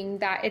hoping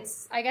that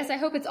I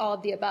hope it's all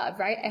of the above,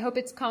 right? I hope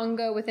it's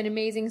Congo with an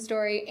amazing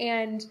story.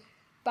 And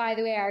by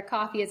the way, our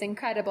coffee is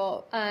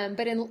incredible.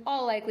 But in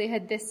all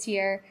likelihood this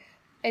year,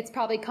 it's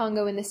probably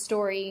Congo in the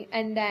story.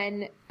 And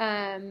then,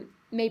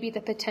 maybe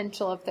the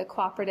potential of the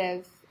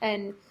cooperative.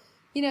 And,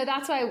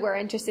 that's why we're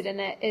interested in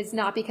it, is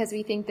not because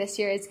we think this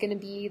year is going to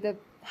be the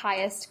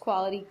highest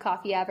quality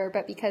coffee ever,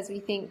 but because we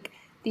think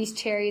these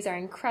cherries are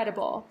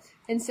incredible.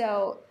 And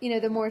so,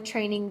 the more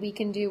training we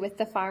can do with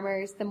the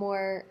farmers, the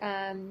more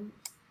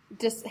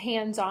just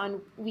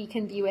hands-on we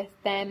can be with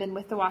them and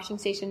with the washing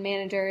station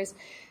managers,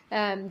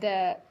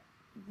 the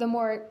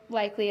more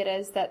likely it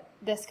is that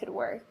this could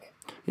work.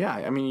 Yeah,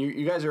 I mean,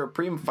 you guys are a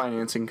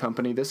pre-financing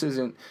company. This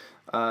isn't,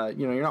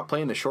 you're not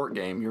playing the short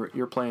game.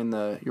 You're playing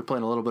a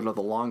little bit of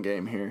the long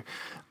game here.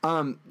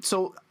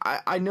 So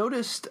I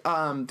noticed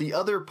the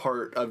other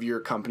part of your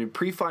company,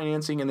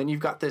 pre-financing, and then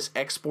you've got this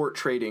export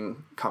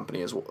trading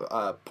company as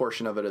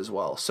portion of it as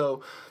well.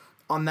 So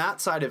on that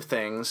side of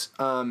things,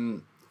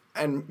 and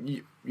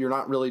you're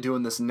not really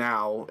doing this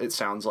now, it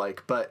sounds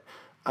like, but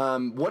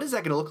what is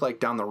that going to look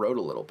like down the road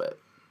a little bit?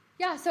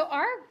 Yeah, so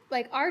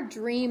our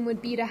dream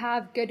would be to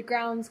have Good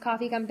Grounds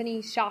Coffee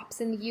Company shops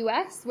in the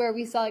U.S. where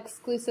we sell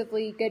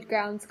exclusively Good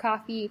Grounds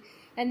coffee,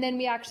 and then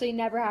we actually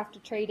never have to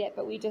trade it,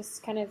 but we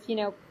just kind of,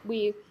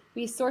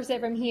 we source it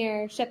from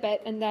here, ship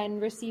it, and then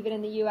receive it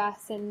in the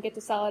U.S. and get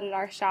to sell it at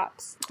our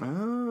shops.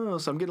 Oh,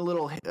 so I'm getting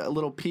a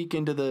little peek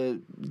into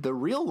the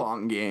real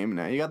long game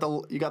now. You got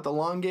the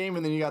long game,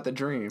 and then you got the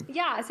dream.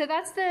 Yeah, so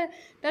that's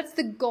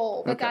the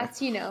goal, but okay. That's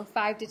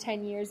 5 to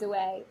 10 years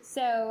away.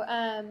 So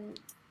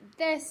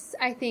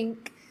I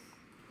think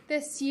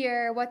this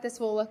year, what this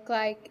will look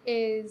like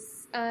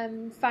is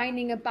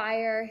finding a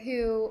buyer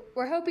who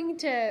we're hoping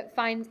to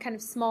find kind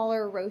of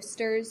smaller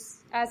roasters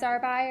as our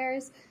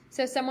buyers.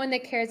 So someone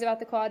that cares about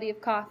the quality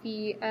of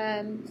coffee,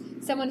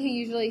 someone who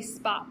usually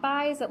spot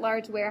buys at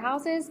large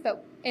warehouses,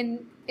 but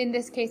in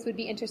this case would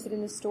be interested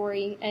in the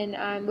story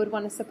and would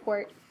want to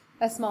support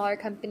a smaller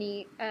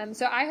company.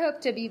 So I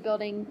hope to be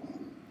building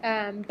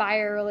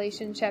buyer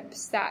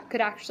relationships that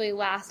could actually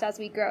last as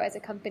we grow as a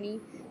company,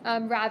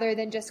 rather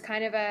than just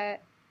kind of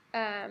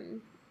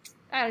an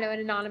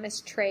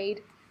anonymous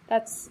trade.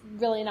 That's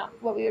really not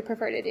what we would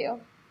prefer to do.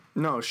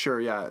 No, sure,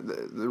 yeah.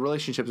 The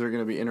relationships are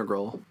going to be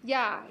integral.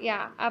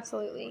 Yeah,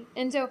 absolutely.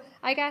 And so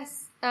I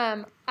guess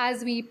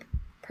as we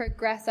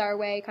progress our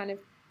way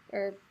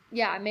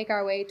make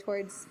our way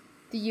towards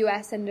the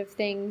U.S. end of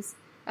things,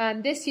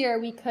 this year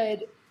we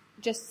could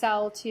just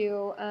sell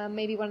to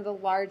maybe one of the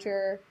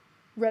larger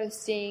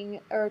roasting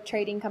or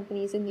trading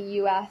companies in the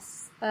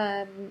U.S.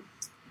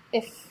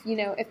 If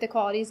the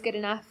quality is good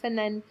enough. And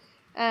then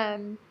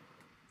and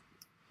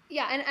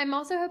I'm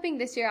also hoping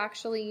this year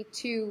actually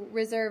to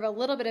reserve a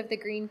little bit of the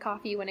green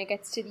coffee when it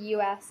gets to the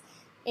U.S.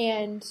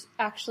 and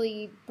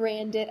actually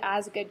brand it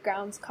as Good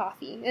Grounds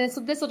coffee.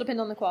 And this will depend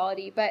on the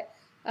quality, but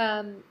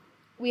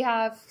we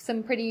have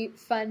some pretty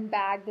fun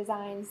bag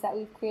designs that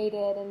we've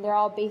created, and they're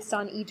all based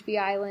on EGB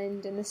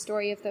Island and the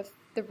story of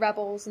the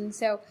rebels. And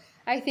so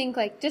I think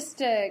just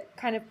to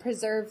kind of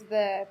preserve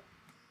the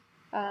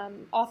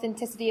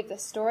authenticity of the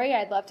story,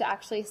 I'd love to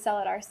actually sell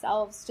it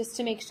ourselves just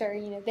to make sure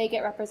they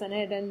get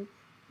represented and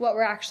what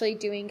we're actually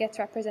doing gets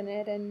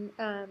represented, and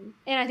I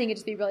think it'd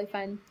just be really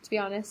fun, to be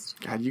honest.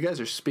 God, you guys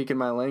are speaking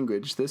my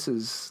language. This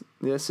is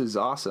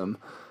awesome.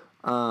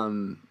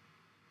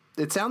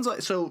 It sounds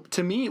like, so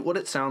to me, what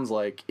it sounds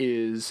like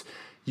is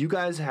you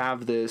guys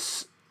have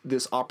this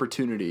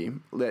opportunity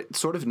that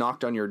sort of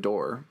knocked on your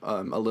door,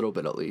 a little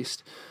bit at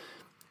least,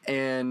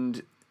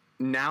 and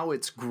now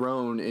it's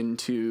grown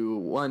into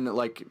one,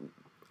 like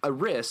a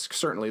risk.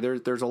 Certainly,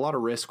 there's a lot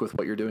of risk with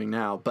what you're doing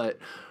now, but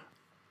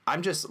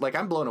I'm just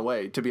I'm blown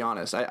away, to be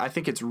honest. I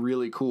think it's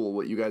really cool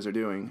what you guys are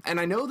doing. And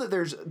I know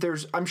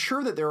that I'm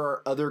sure that there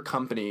are other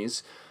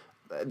companies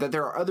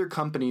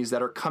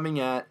that are coming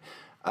at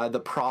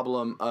the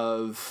problem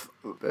of,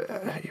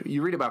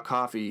 you read about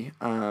coffee,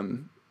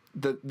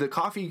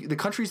 the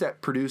countries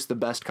that produce the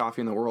best coffee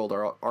in the world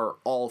are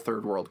all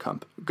third world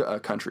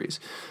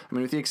countries. I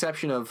mean, with the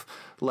exception of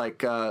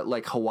like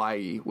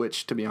Hawaii,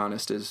 which, to be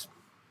honest, is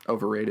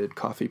overrated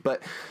coffee,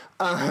 but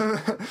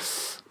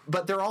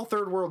they're all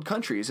third world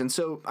countries. And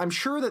so I'm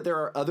sure that there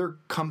are other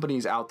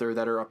companies out there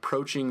that are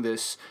approaching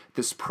this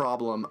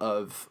problem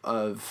of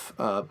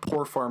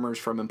poor farmers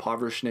from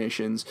impoverished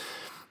nations.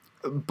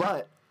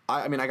 But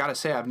I mean, I gotta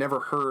say, I've never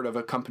heard of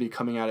a company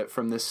coming at it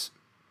from this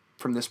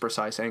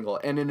precise angle,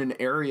 and in an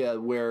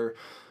area where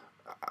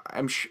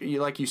I'm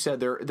sure, like you said,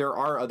 there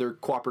are other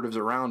cooperatives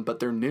around, but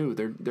they're new.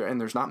 And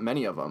there's not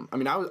many of them. I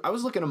mean, I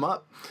was looking them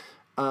up,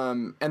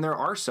 and there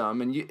are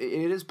some, and it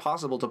is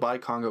possible to buy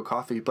Congo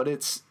coffee, but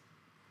it's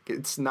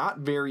not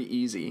very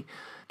easy,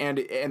 and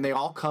they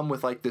all come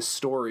with this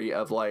story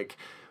of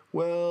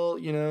well,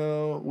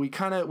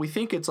 we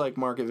think it's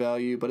market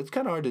value, but it's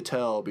kind of hard to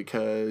tell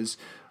because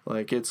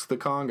it's the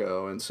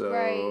Congo, and so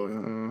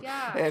right.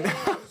 Yeah. And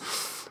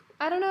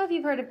I don't know if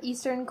you've heard of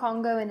Eastern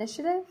Congo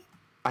Initiative.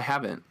 I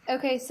haven't.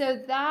 Okay, so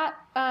that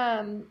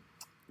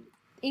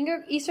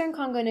Eastern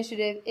Congo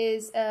Initiative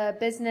is a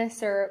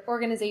business or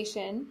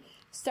organization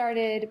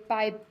started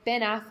by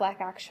Ben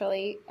Affleck,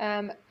 actually,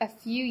 a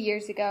few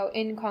years ago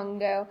in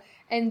Congo,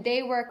 and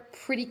they work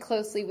pretty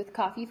closely with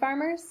coffee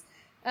farmers,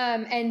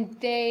 and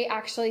they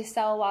actually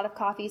sell a lot of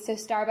coffee. So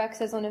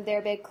Starbucks is one of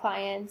their big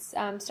clients.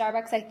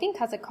 Starbucks, I think,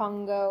 has a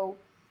Congo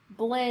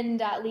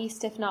blend, at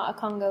least, if not a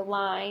Congo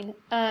line.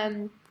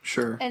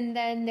 Sure. And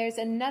then there's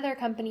another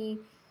company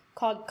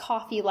called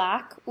Coffee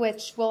Lac,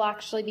 which we'll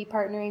actually be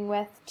partnering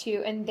with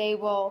too, and they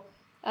will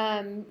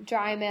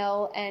dry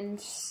mill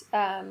and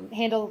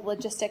handle the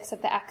logistics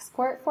of the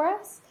export for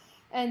us.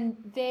 And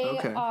they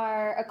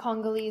are a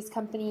Congolese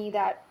company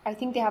that I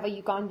think they have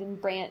a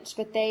Ugandan branch,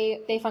 but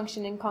they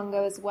function in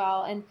Congo as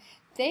well. And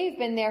they've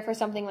been there for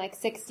something like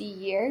 60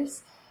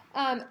 years.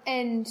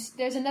 And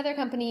there's another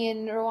company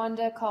in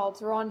Rwanda called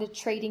Rwanda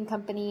Trading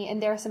Company,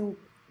 and there are some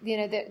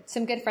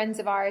good friends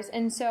of ours.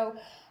 And so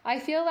I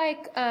feel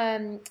like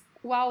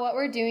while what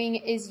we're doing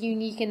is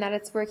unique in that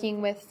it's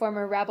working with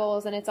former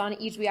rebels and it's on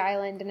EGB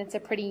Island and it's a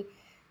pretty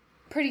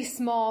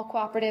small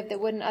cooperative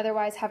that wouldn't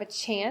otherwise have a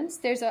chance,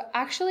 there's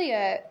actually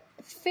a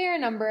fair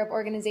number of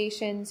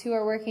organizations who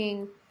are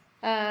working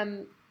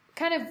kind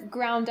of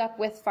ground up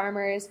with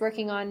farmers,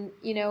 working on,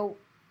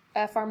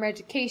 farmer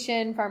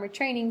education, farmer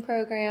training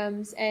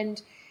programs, and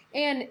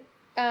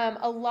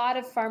a lot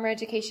of farmer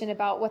education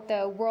about what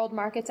the world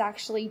market's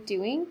actually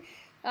doing,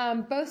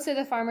 both so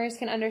the farmers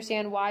can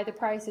understand why the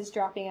price is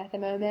dropping at the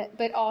moment,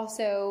 but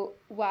also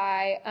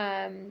why,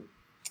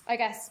 I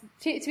guess,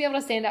 to be able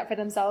to stand up for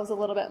themselves a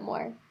little bit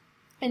more.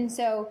 And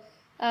so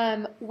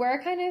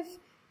we're kind of,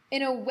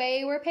 in a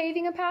way, we're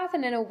paving a path,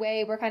 and in a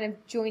way, we're kind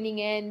of joining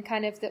in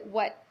kind of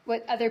what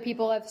other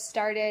people have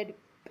started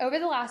over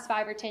the last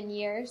 5 or 10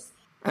 years.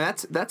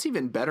 And that's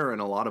even better in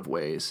a lot of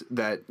ways,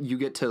 that you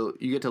get to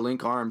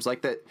link arms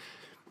like that.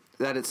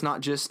 That it's not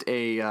just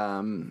a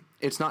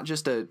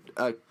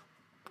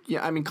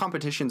yeah, I mean,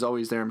 competition's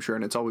always there, I'm sure,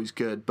 and it's always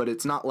good, but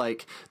it's not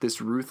like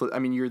this ruthless. I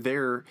mean, you're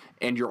there,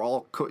 and you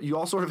all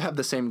sort of have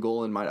the same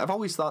goal in mind. I've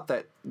always thought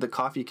that the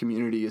coffee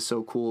community is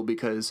so cool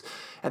because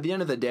at the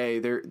end of the day,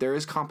 there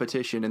is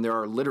competition, and there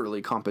are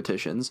literally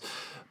competitions,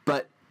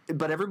 but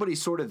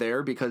everybody's sort of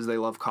there because they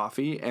love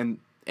coffee, and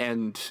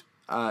in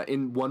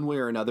one way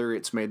or another,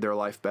 it's made their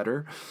life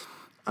better.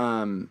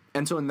 And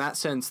so in that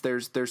sense,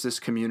 there's this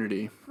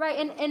community,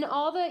 right? And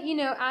all the,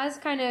 as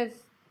kind of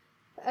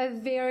a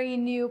very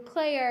new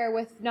player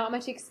with not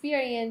much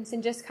experience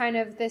and just kind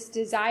of this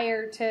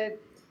desire to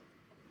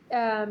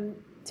kind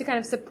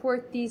of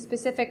support these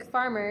specific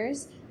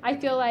farmers, I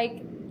feel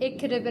like it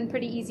could have been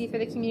pretty easy for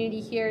the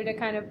community here to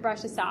kind of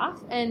brush us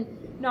off. And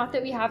not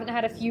that we haven't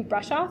had a few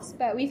brush offs,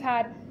 but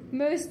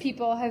most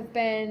people have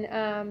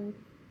been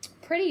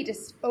pretty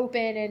just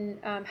open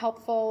and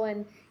helpful.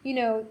 And,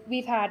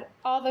 we've had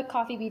all the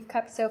coffee we've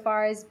cupped so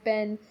far has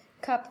been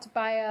cupped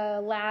by a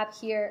lab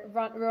here,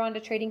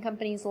 Rwanda Trading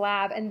Company's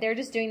lab, and they're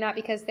just doing that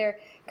because they're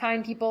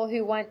kind people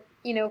who want,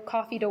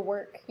 coffee to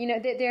work.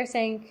 They're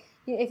saying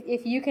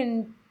if you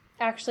can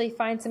actually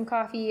find some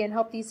coffee and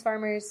help these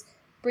farmers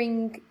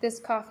bring this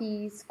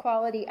coffee's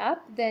quality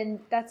up, then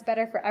that's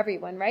better for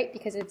everyone, right?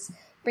 Because it's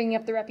bringing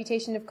up the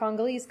reputation of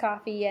Congolese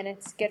coffee, and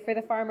it's good for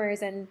the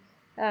farmers. And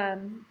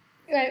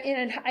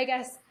I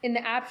guess in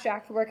the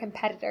abstract, we're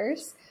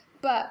competitors,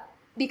 but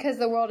because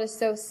the world is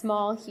so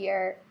small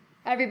here,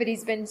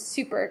 everybody's been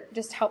super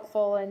just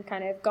helpful and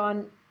kind of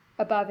gone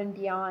above and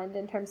beyond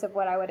in terms of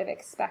what I would have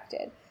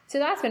expected. So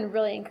that's been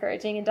really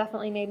encouraging and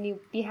definitely made me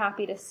be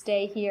happy to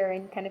stay here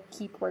and kind of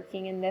keep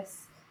working in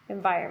this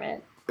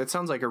environment. It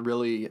sounds like a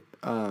really,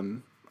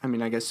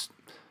 I guess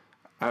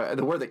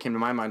the word that came to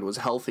my mind was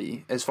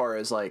healthy, as far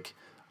as like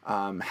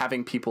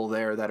having people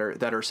there that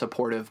are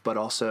supportive, but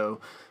also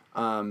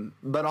I'm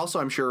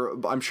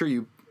sure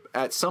you,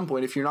 at some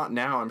point, if you're not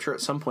now, I'm sure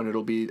at some point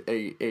it'll be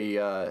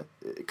a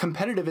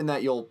competitive in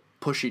that you'll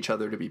push each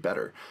other to be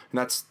better. And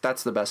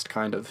that's the best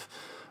kind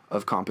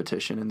of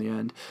competition in the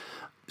end.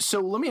 So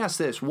let me ask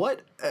this.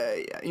 What,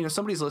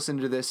 somebody's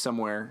listening to this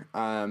somewhere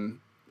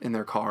in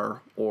their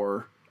car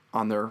or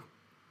on their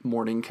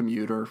morning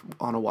commute or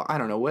on a walk. I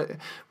don't know. What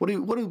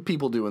do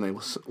people do when they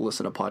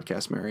listen to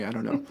podcasts, Mary? I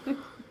don't know.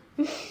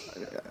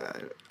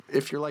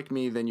 If you're like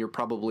me, then you're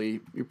probably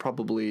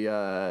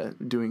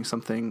doing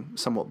something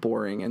somewhat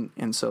boring,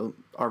 and so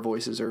our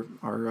voices are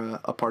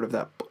a part of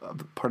that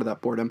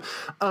boredom.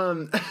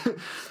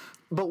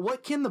 But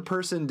what can the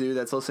person do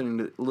that's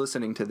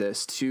listening to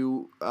this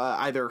to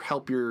either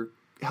help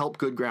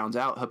Good Grounds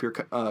out, help your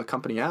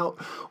company out,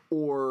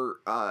 or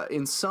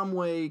in some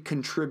way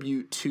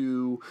contribute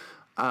to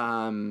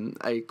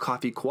a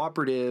coffee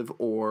cooperative,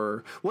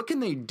 or what can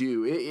they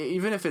do?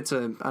 Even if it's I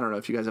don't know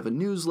if you guys have a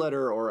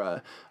newsletter or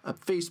a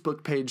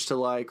Facebook page to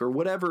like, or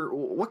whatever,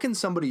 what can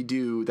somebody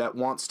do that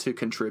wants to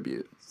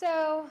contribute?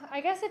 So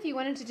I guess if you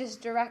wanted to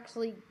just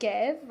directly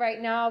give,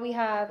 right now we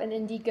have an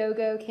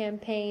Indiegogo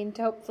campaign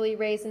to hopefully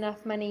raise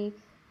enough money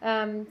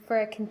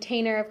for a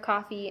container of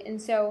coffee. And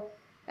so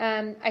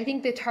I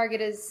think the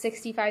target is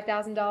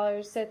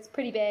 $65,000, so it's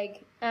pretty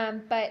big.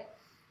 But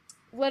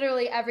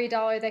literally every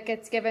dollar that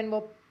gets given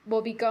will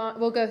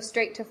go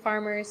straight to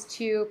farmers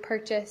to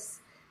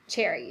purchase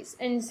cherries.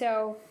 And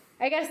so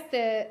I guess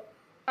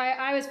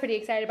I was pretty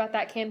excited about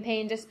that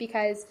campaign just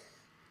because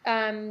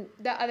the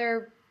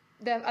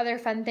other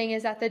fun thing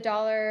is that the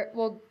dollar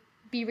will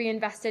be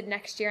reinvested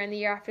next year and the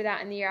year after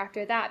that and the year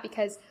after that,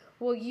 because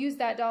we'll use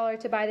that dollar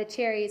to buy the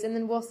cherries, and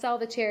then we'll sell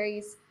the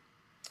cherries,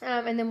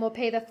 and then we'll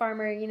pay the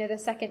farmer, the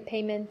second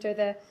payment or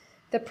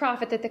the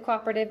profit that the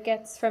cooperative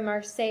gets from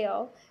our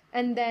sale.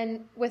 And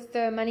then with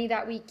the money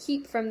that we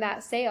keep from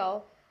that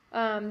sale,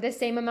 the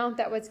same amount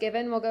that was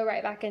given will go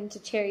right back into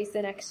cherries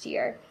the next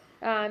year,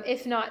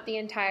 if not the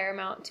entire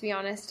amount, to be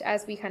honest,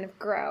 as we kind of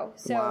grow.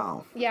 So,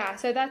 wow. Yeah,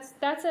 so that's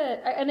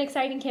an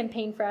exciting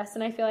campaign for us,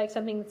 and I feel like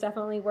something that's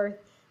definitely worth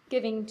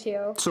giving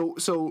to.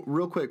 So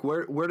real quick,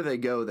 where do they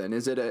go then?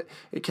 Is it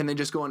can they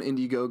just go on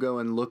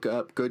Indiegogo and look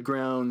up Good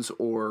Grounds,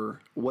 or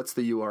what's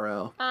the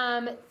URL?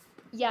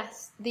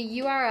 Yes, the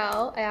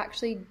URL, I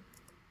actually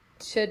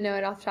should know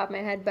it off the top of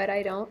my head, but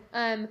I don't.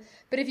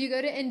 But if you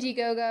go to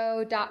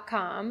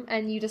Indiegogo.com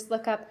and you just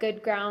look up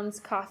Good Grounds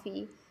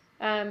Coffee,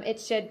 it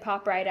should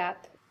pop right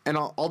up. And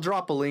I'll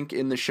drop a link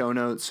in the show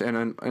notes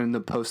and in the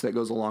post that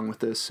goes along with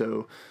this,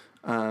 so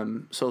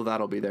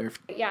that'll be there.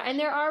 Yeah, and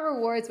there are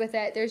rewards with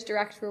it. There's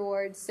direct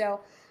rewards. So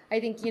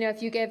I think,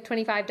 if you give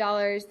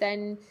 $25,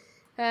 then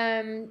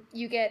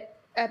you get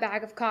a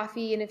bag of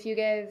coffee, and if you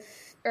give,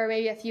 or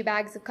maybe a few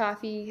bags of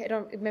coffee, I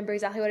don't remember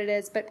exactly what it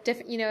is, but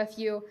if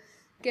you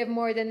give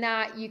more than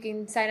that, you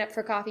can sign up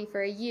for coffee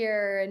for a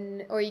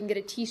year, or you can get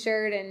a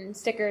T-shirt and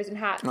stickers and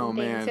hats and things.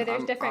 Man. So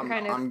there's different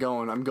kind of. I'm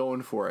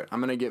going for it. I'm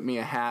gonna get me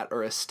a hat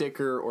or a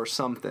sticker or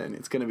something.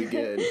 It's gonna be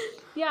good.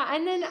 Yeah,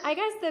 and then I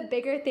guess the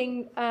bigger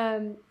thing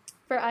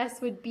for us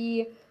would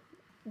be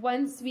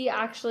once we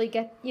actually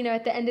get,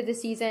 at the end of the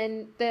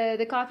season,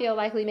 the coffee will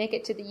likely make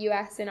it to the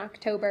U.S. in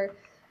October.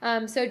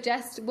 So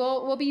just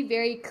we'll be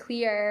very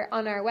clear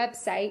on our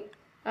website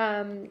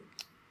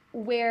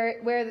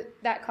where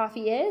that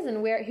coffee is and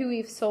who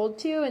we've sold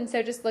to, and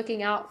so just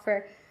looking out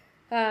for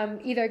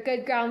either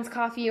Good Grounds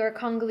coffee or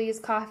Congolese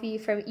coffee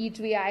from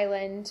Ijwi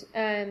Island.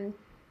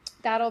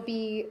 That'll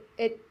be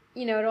it.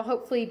 It'll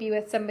hopefully be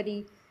with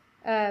somebody,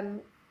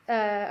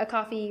 a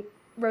coffee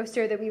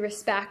roaster that we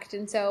respect,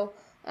 and so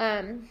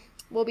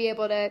we'll be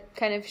able to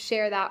kind of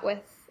share that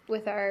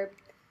with our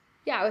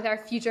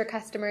future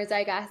customers,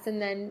 I guess, and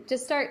then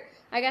just start,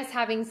 I guess,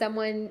 having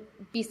someone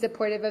be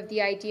supportive of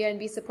the idea and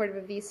be supportive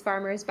of these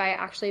farmers by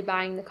actually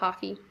buying the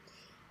coffee.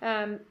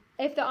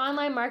 If the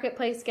online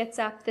marketplace gets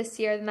up this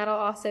year, then that'll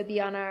also be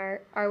on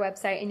our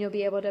website, and you'll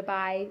be able to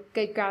buy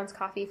Good Grounds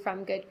coffee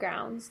from Good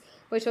Grounds,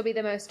 which will be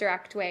the most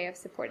direct way of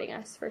supporting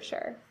us for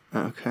sure.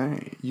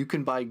 Okay. You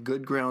can buy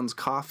Good Grounds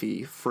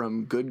coffee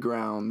from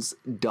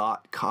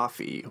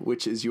goodgrounds.coffee,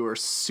 which is your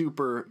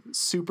super,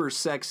 super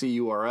sexy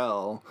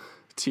URL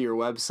to your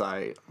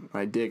website.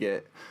 I dig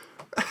it.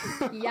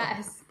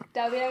 Yes.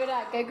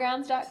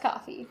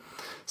 www.goodgrounds.coffee.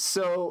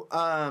 So,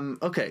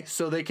 okay,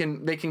 so they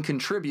can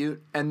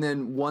contribute, and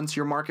then once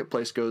your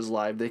marketplace goes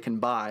live, they can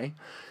buy.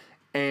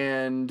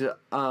 And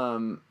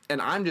I'm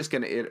just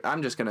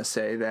gonna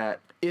say that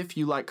if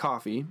you like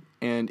coffee,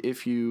 and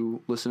if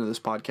you listen to this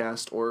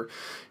podcast, or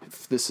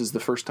if this is the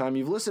first time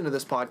you've listened to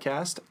this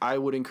podcast, I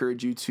would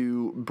encourage you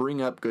to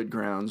bring up Good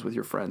Grounds with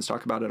your friends.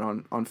 Talk about it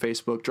on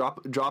Facebook.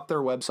 Drop their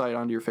website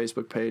onto your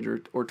Facebook page or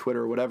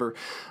Twitter or whatever.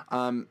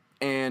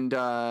 And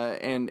their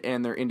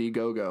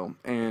Indiegogo,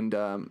 and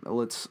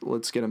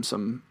let's get them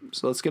some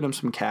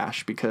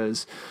cash,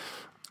 because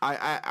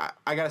I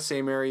gotta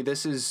say, Mary,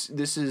 this is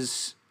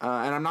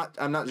and I'm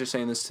not just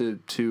saying this to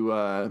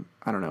I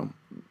don't know,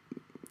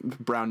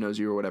 brown nose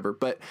you or whatever,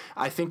 but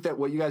I think that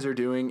what you guys are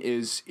doing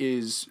is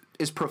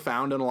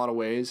profound in a lot of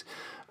ways,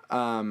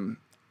 and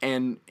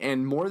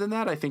more than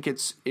that, I think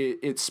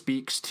it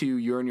speaks to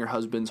your and your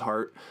husband's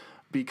heart.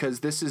 Because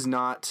this is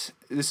not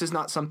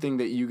something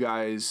that you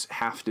guys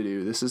have to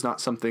do. This is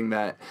not something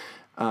that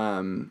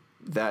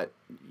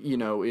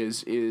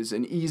is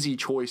an easy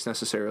choice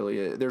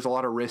necessarily. There's a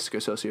lot of risk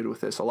associated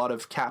with this, a lot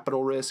of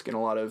capital risk and a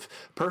lot of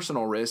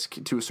personal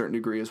risk to a certain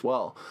degree as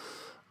well.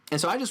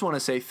 And so I just want to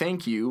say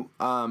thank you,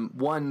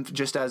 one,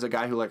 just as a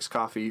guy who likes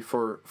coffee,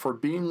 for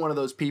being one of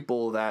those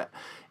people that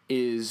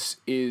is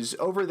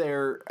over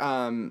there.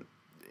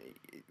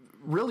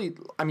 Really,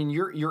 I mean,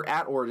 you're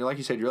at Oregon, like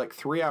you said, you're like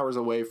 3 hours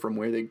away from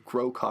where they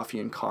grow coffee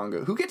in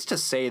Congo. Who gets to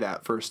say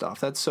that, first off?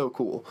 That's so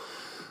cool.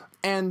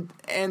 And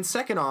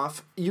second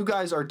off, you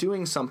guys are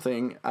doing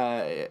something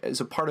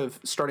as a part of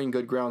starting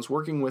Good Grounds,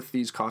 working with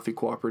these coffee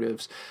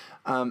cooperatives,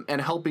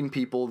 and helping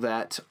people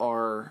that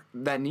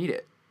need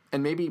it.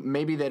 And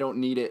maybe they don't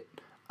need it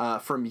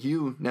from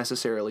you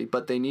necessarily,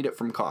 but they need it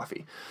from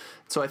coffee.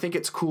 So I think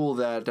it's cool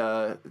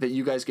that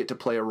you guys get to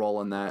play a role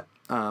in that,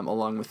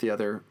 along with the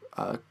other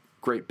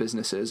great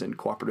businesses and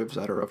cooperatives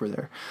that are over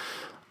there.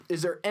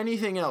 Is there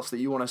anything else that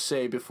you want to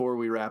say before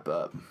we wrap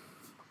up?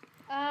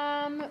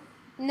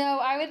 No,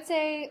 I would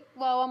say,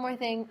 well, one more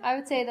thing. I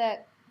would say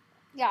that,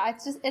 yeah,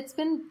 it's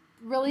been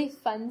really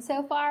fun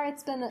so far.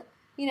 It's been,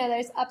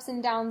 there's ups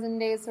and downs and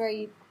days where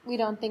we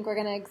don't think we're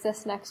going to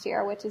exist next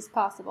year, which is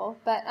possible.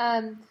 But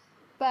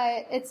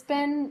it's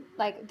been,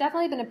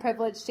 definitely been a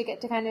privilege to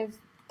get to kind of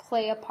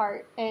play a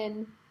part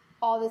in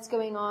all that's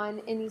going on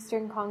in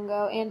Eastern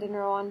Congo and in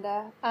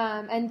Rwanda,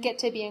 and get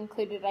to be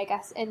included, I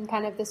guess, in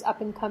kind of this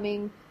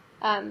up-and-coming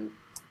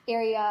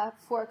area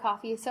for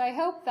coffee. So I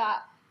hope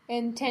that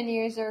in 10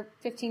 years or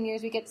 15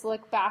 years we get to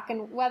look back,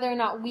 and whether or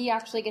not we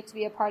actually get to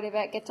be a part of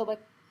it, get to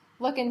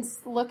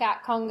look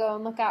at Congo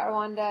and look at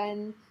Rwanda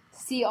and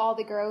see all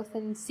the growth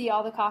and see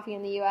all the coffee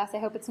in the U.S. I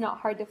hope it's not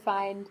hard to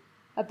find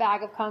a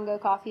bag of Congo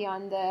coffee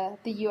on the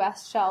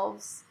U.S.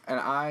 shelves. And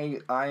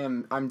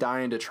I'm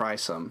dying to try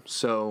some,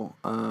 so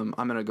I'm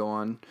gonna go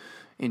on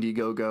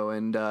Indiegogo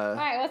and. All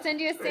right, we'll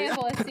send you a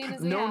sample as soon as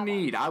we no have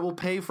need. one. I will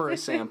pay for a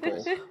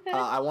sample.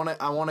 I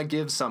want to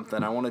give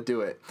something. I want to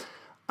do it.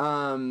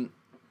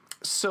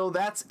 So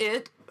that's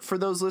it. For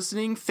those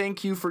listening,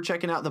 thank you for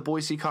checking out the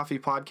Boise Coffee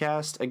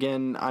Podcast.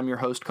 Again, I'm your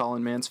host,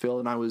 Colin Mansfield,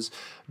 and I was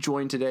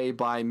joined today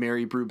by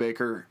Mary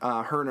Brubaker.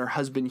 Her and her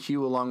husband,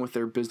 Hugh, along with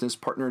their business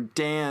partner,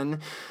 Dan,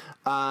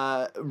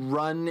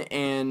 run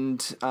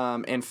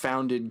and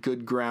founded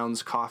Good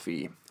Grounds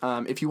Coffee.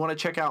 If you want to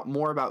check out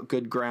more about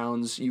Good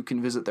Grounds, you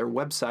can visit their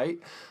website,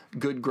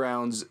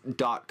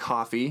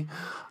 goodgrounds.coffee,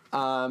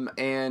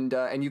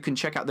 and you can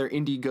check out their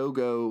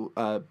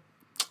Indiegogo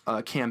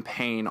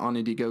campaign on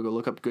Indiegogo.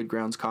 Look up Good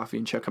Grounds Coffee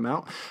and check them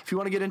out. If you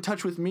want to get in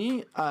touch with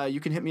me,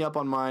 you can hit me up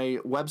on my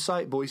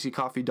website,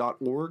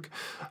 boisecoffee.org,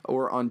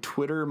 or on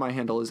Twitter. My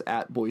handle is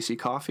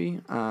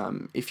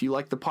 @BoiseCoffee. If you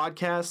like the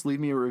podcast,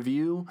 leave me a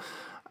review.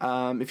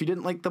 If you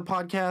didn't like the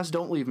podcast,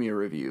 don't leave me a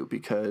review,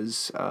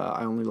 because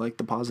I only like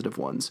the positive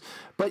ones.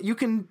 But you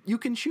can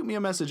shoot me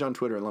a message on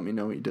Twitter and let me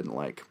know what you didn't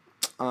like.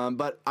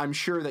 But I'm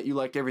sure that you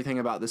liked everything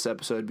about this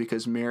episode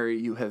because, Mary,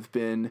 you have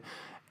been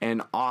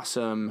an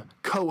awesome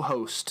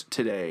co-host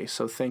today.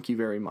 So thank you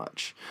very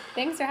much.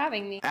 Thanks for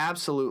having me.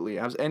 Absolutely.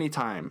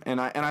 Anytime. And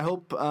I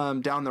hope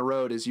down the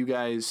road as you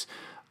guys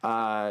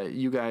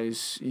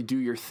do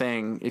your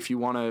thing. If you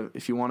want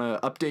to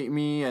update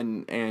me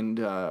and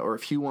or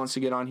if Hugh wants to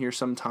get on here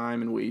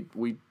sometime and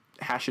we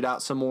hash it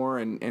out some more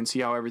and see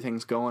how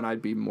everything's going,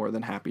 I'd be more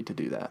than happy to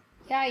do that.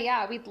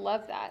 Yeah, we'd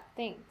love that.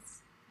 Thanks.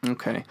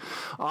 Okay,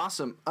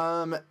 awesome.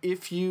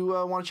 If you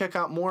want to check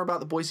out more about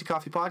the Boise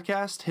Coffee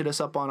Podcast, hit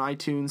us up on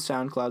iTunes,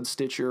 SoundCloud,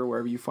 Stitcher,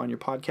 wherever you find your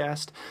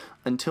podcast.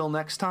 Until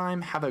next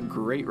time, have a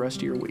great rest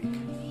of your week.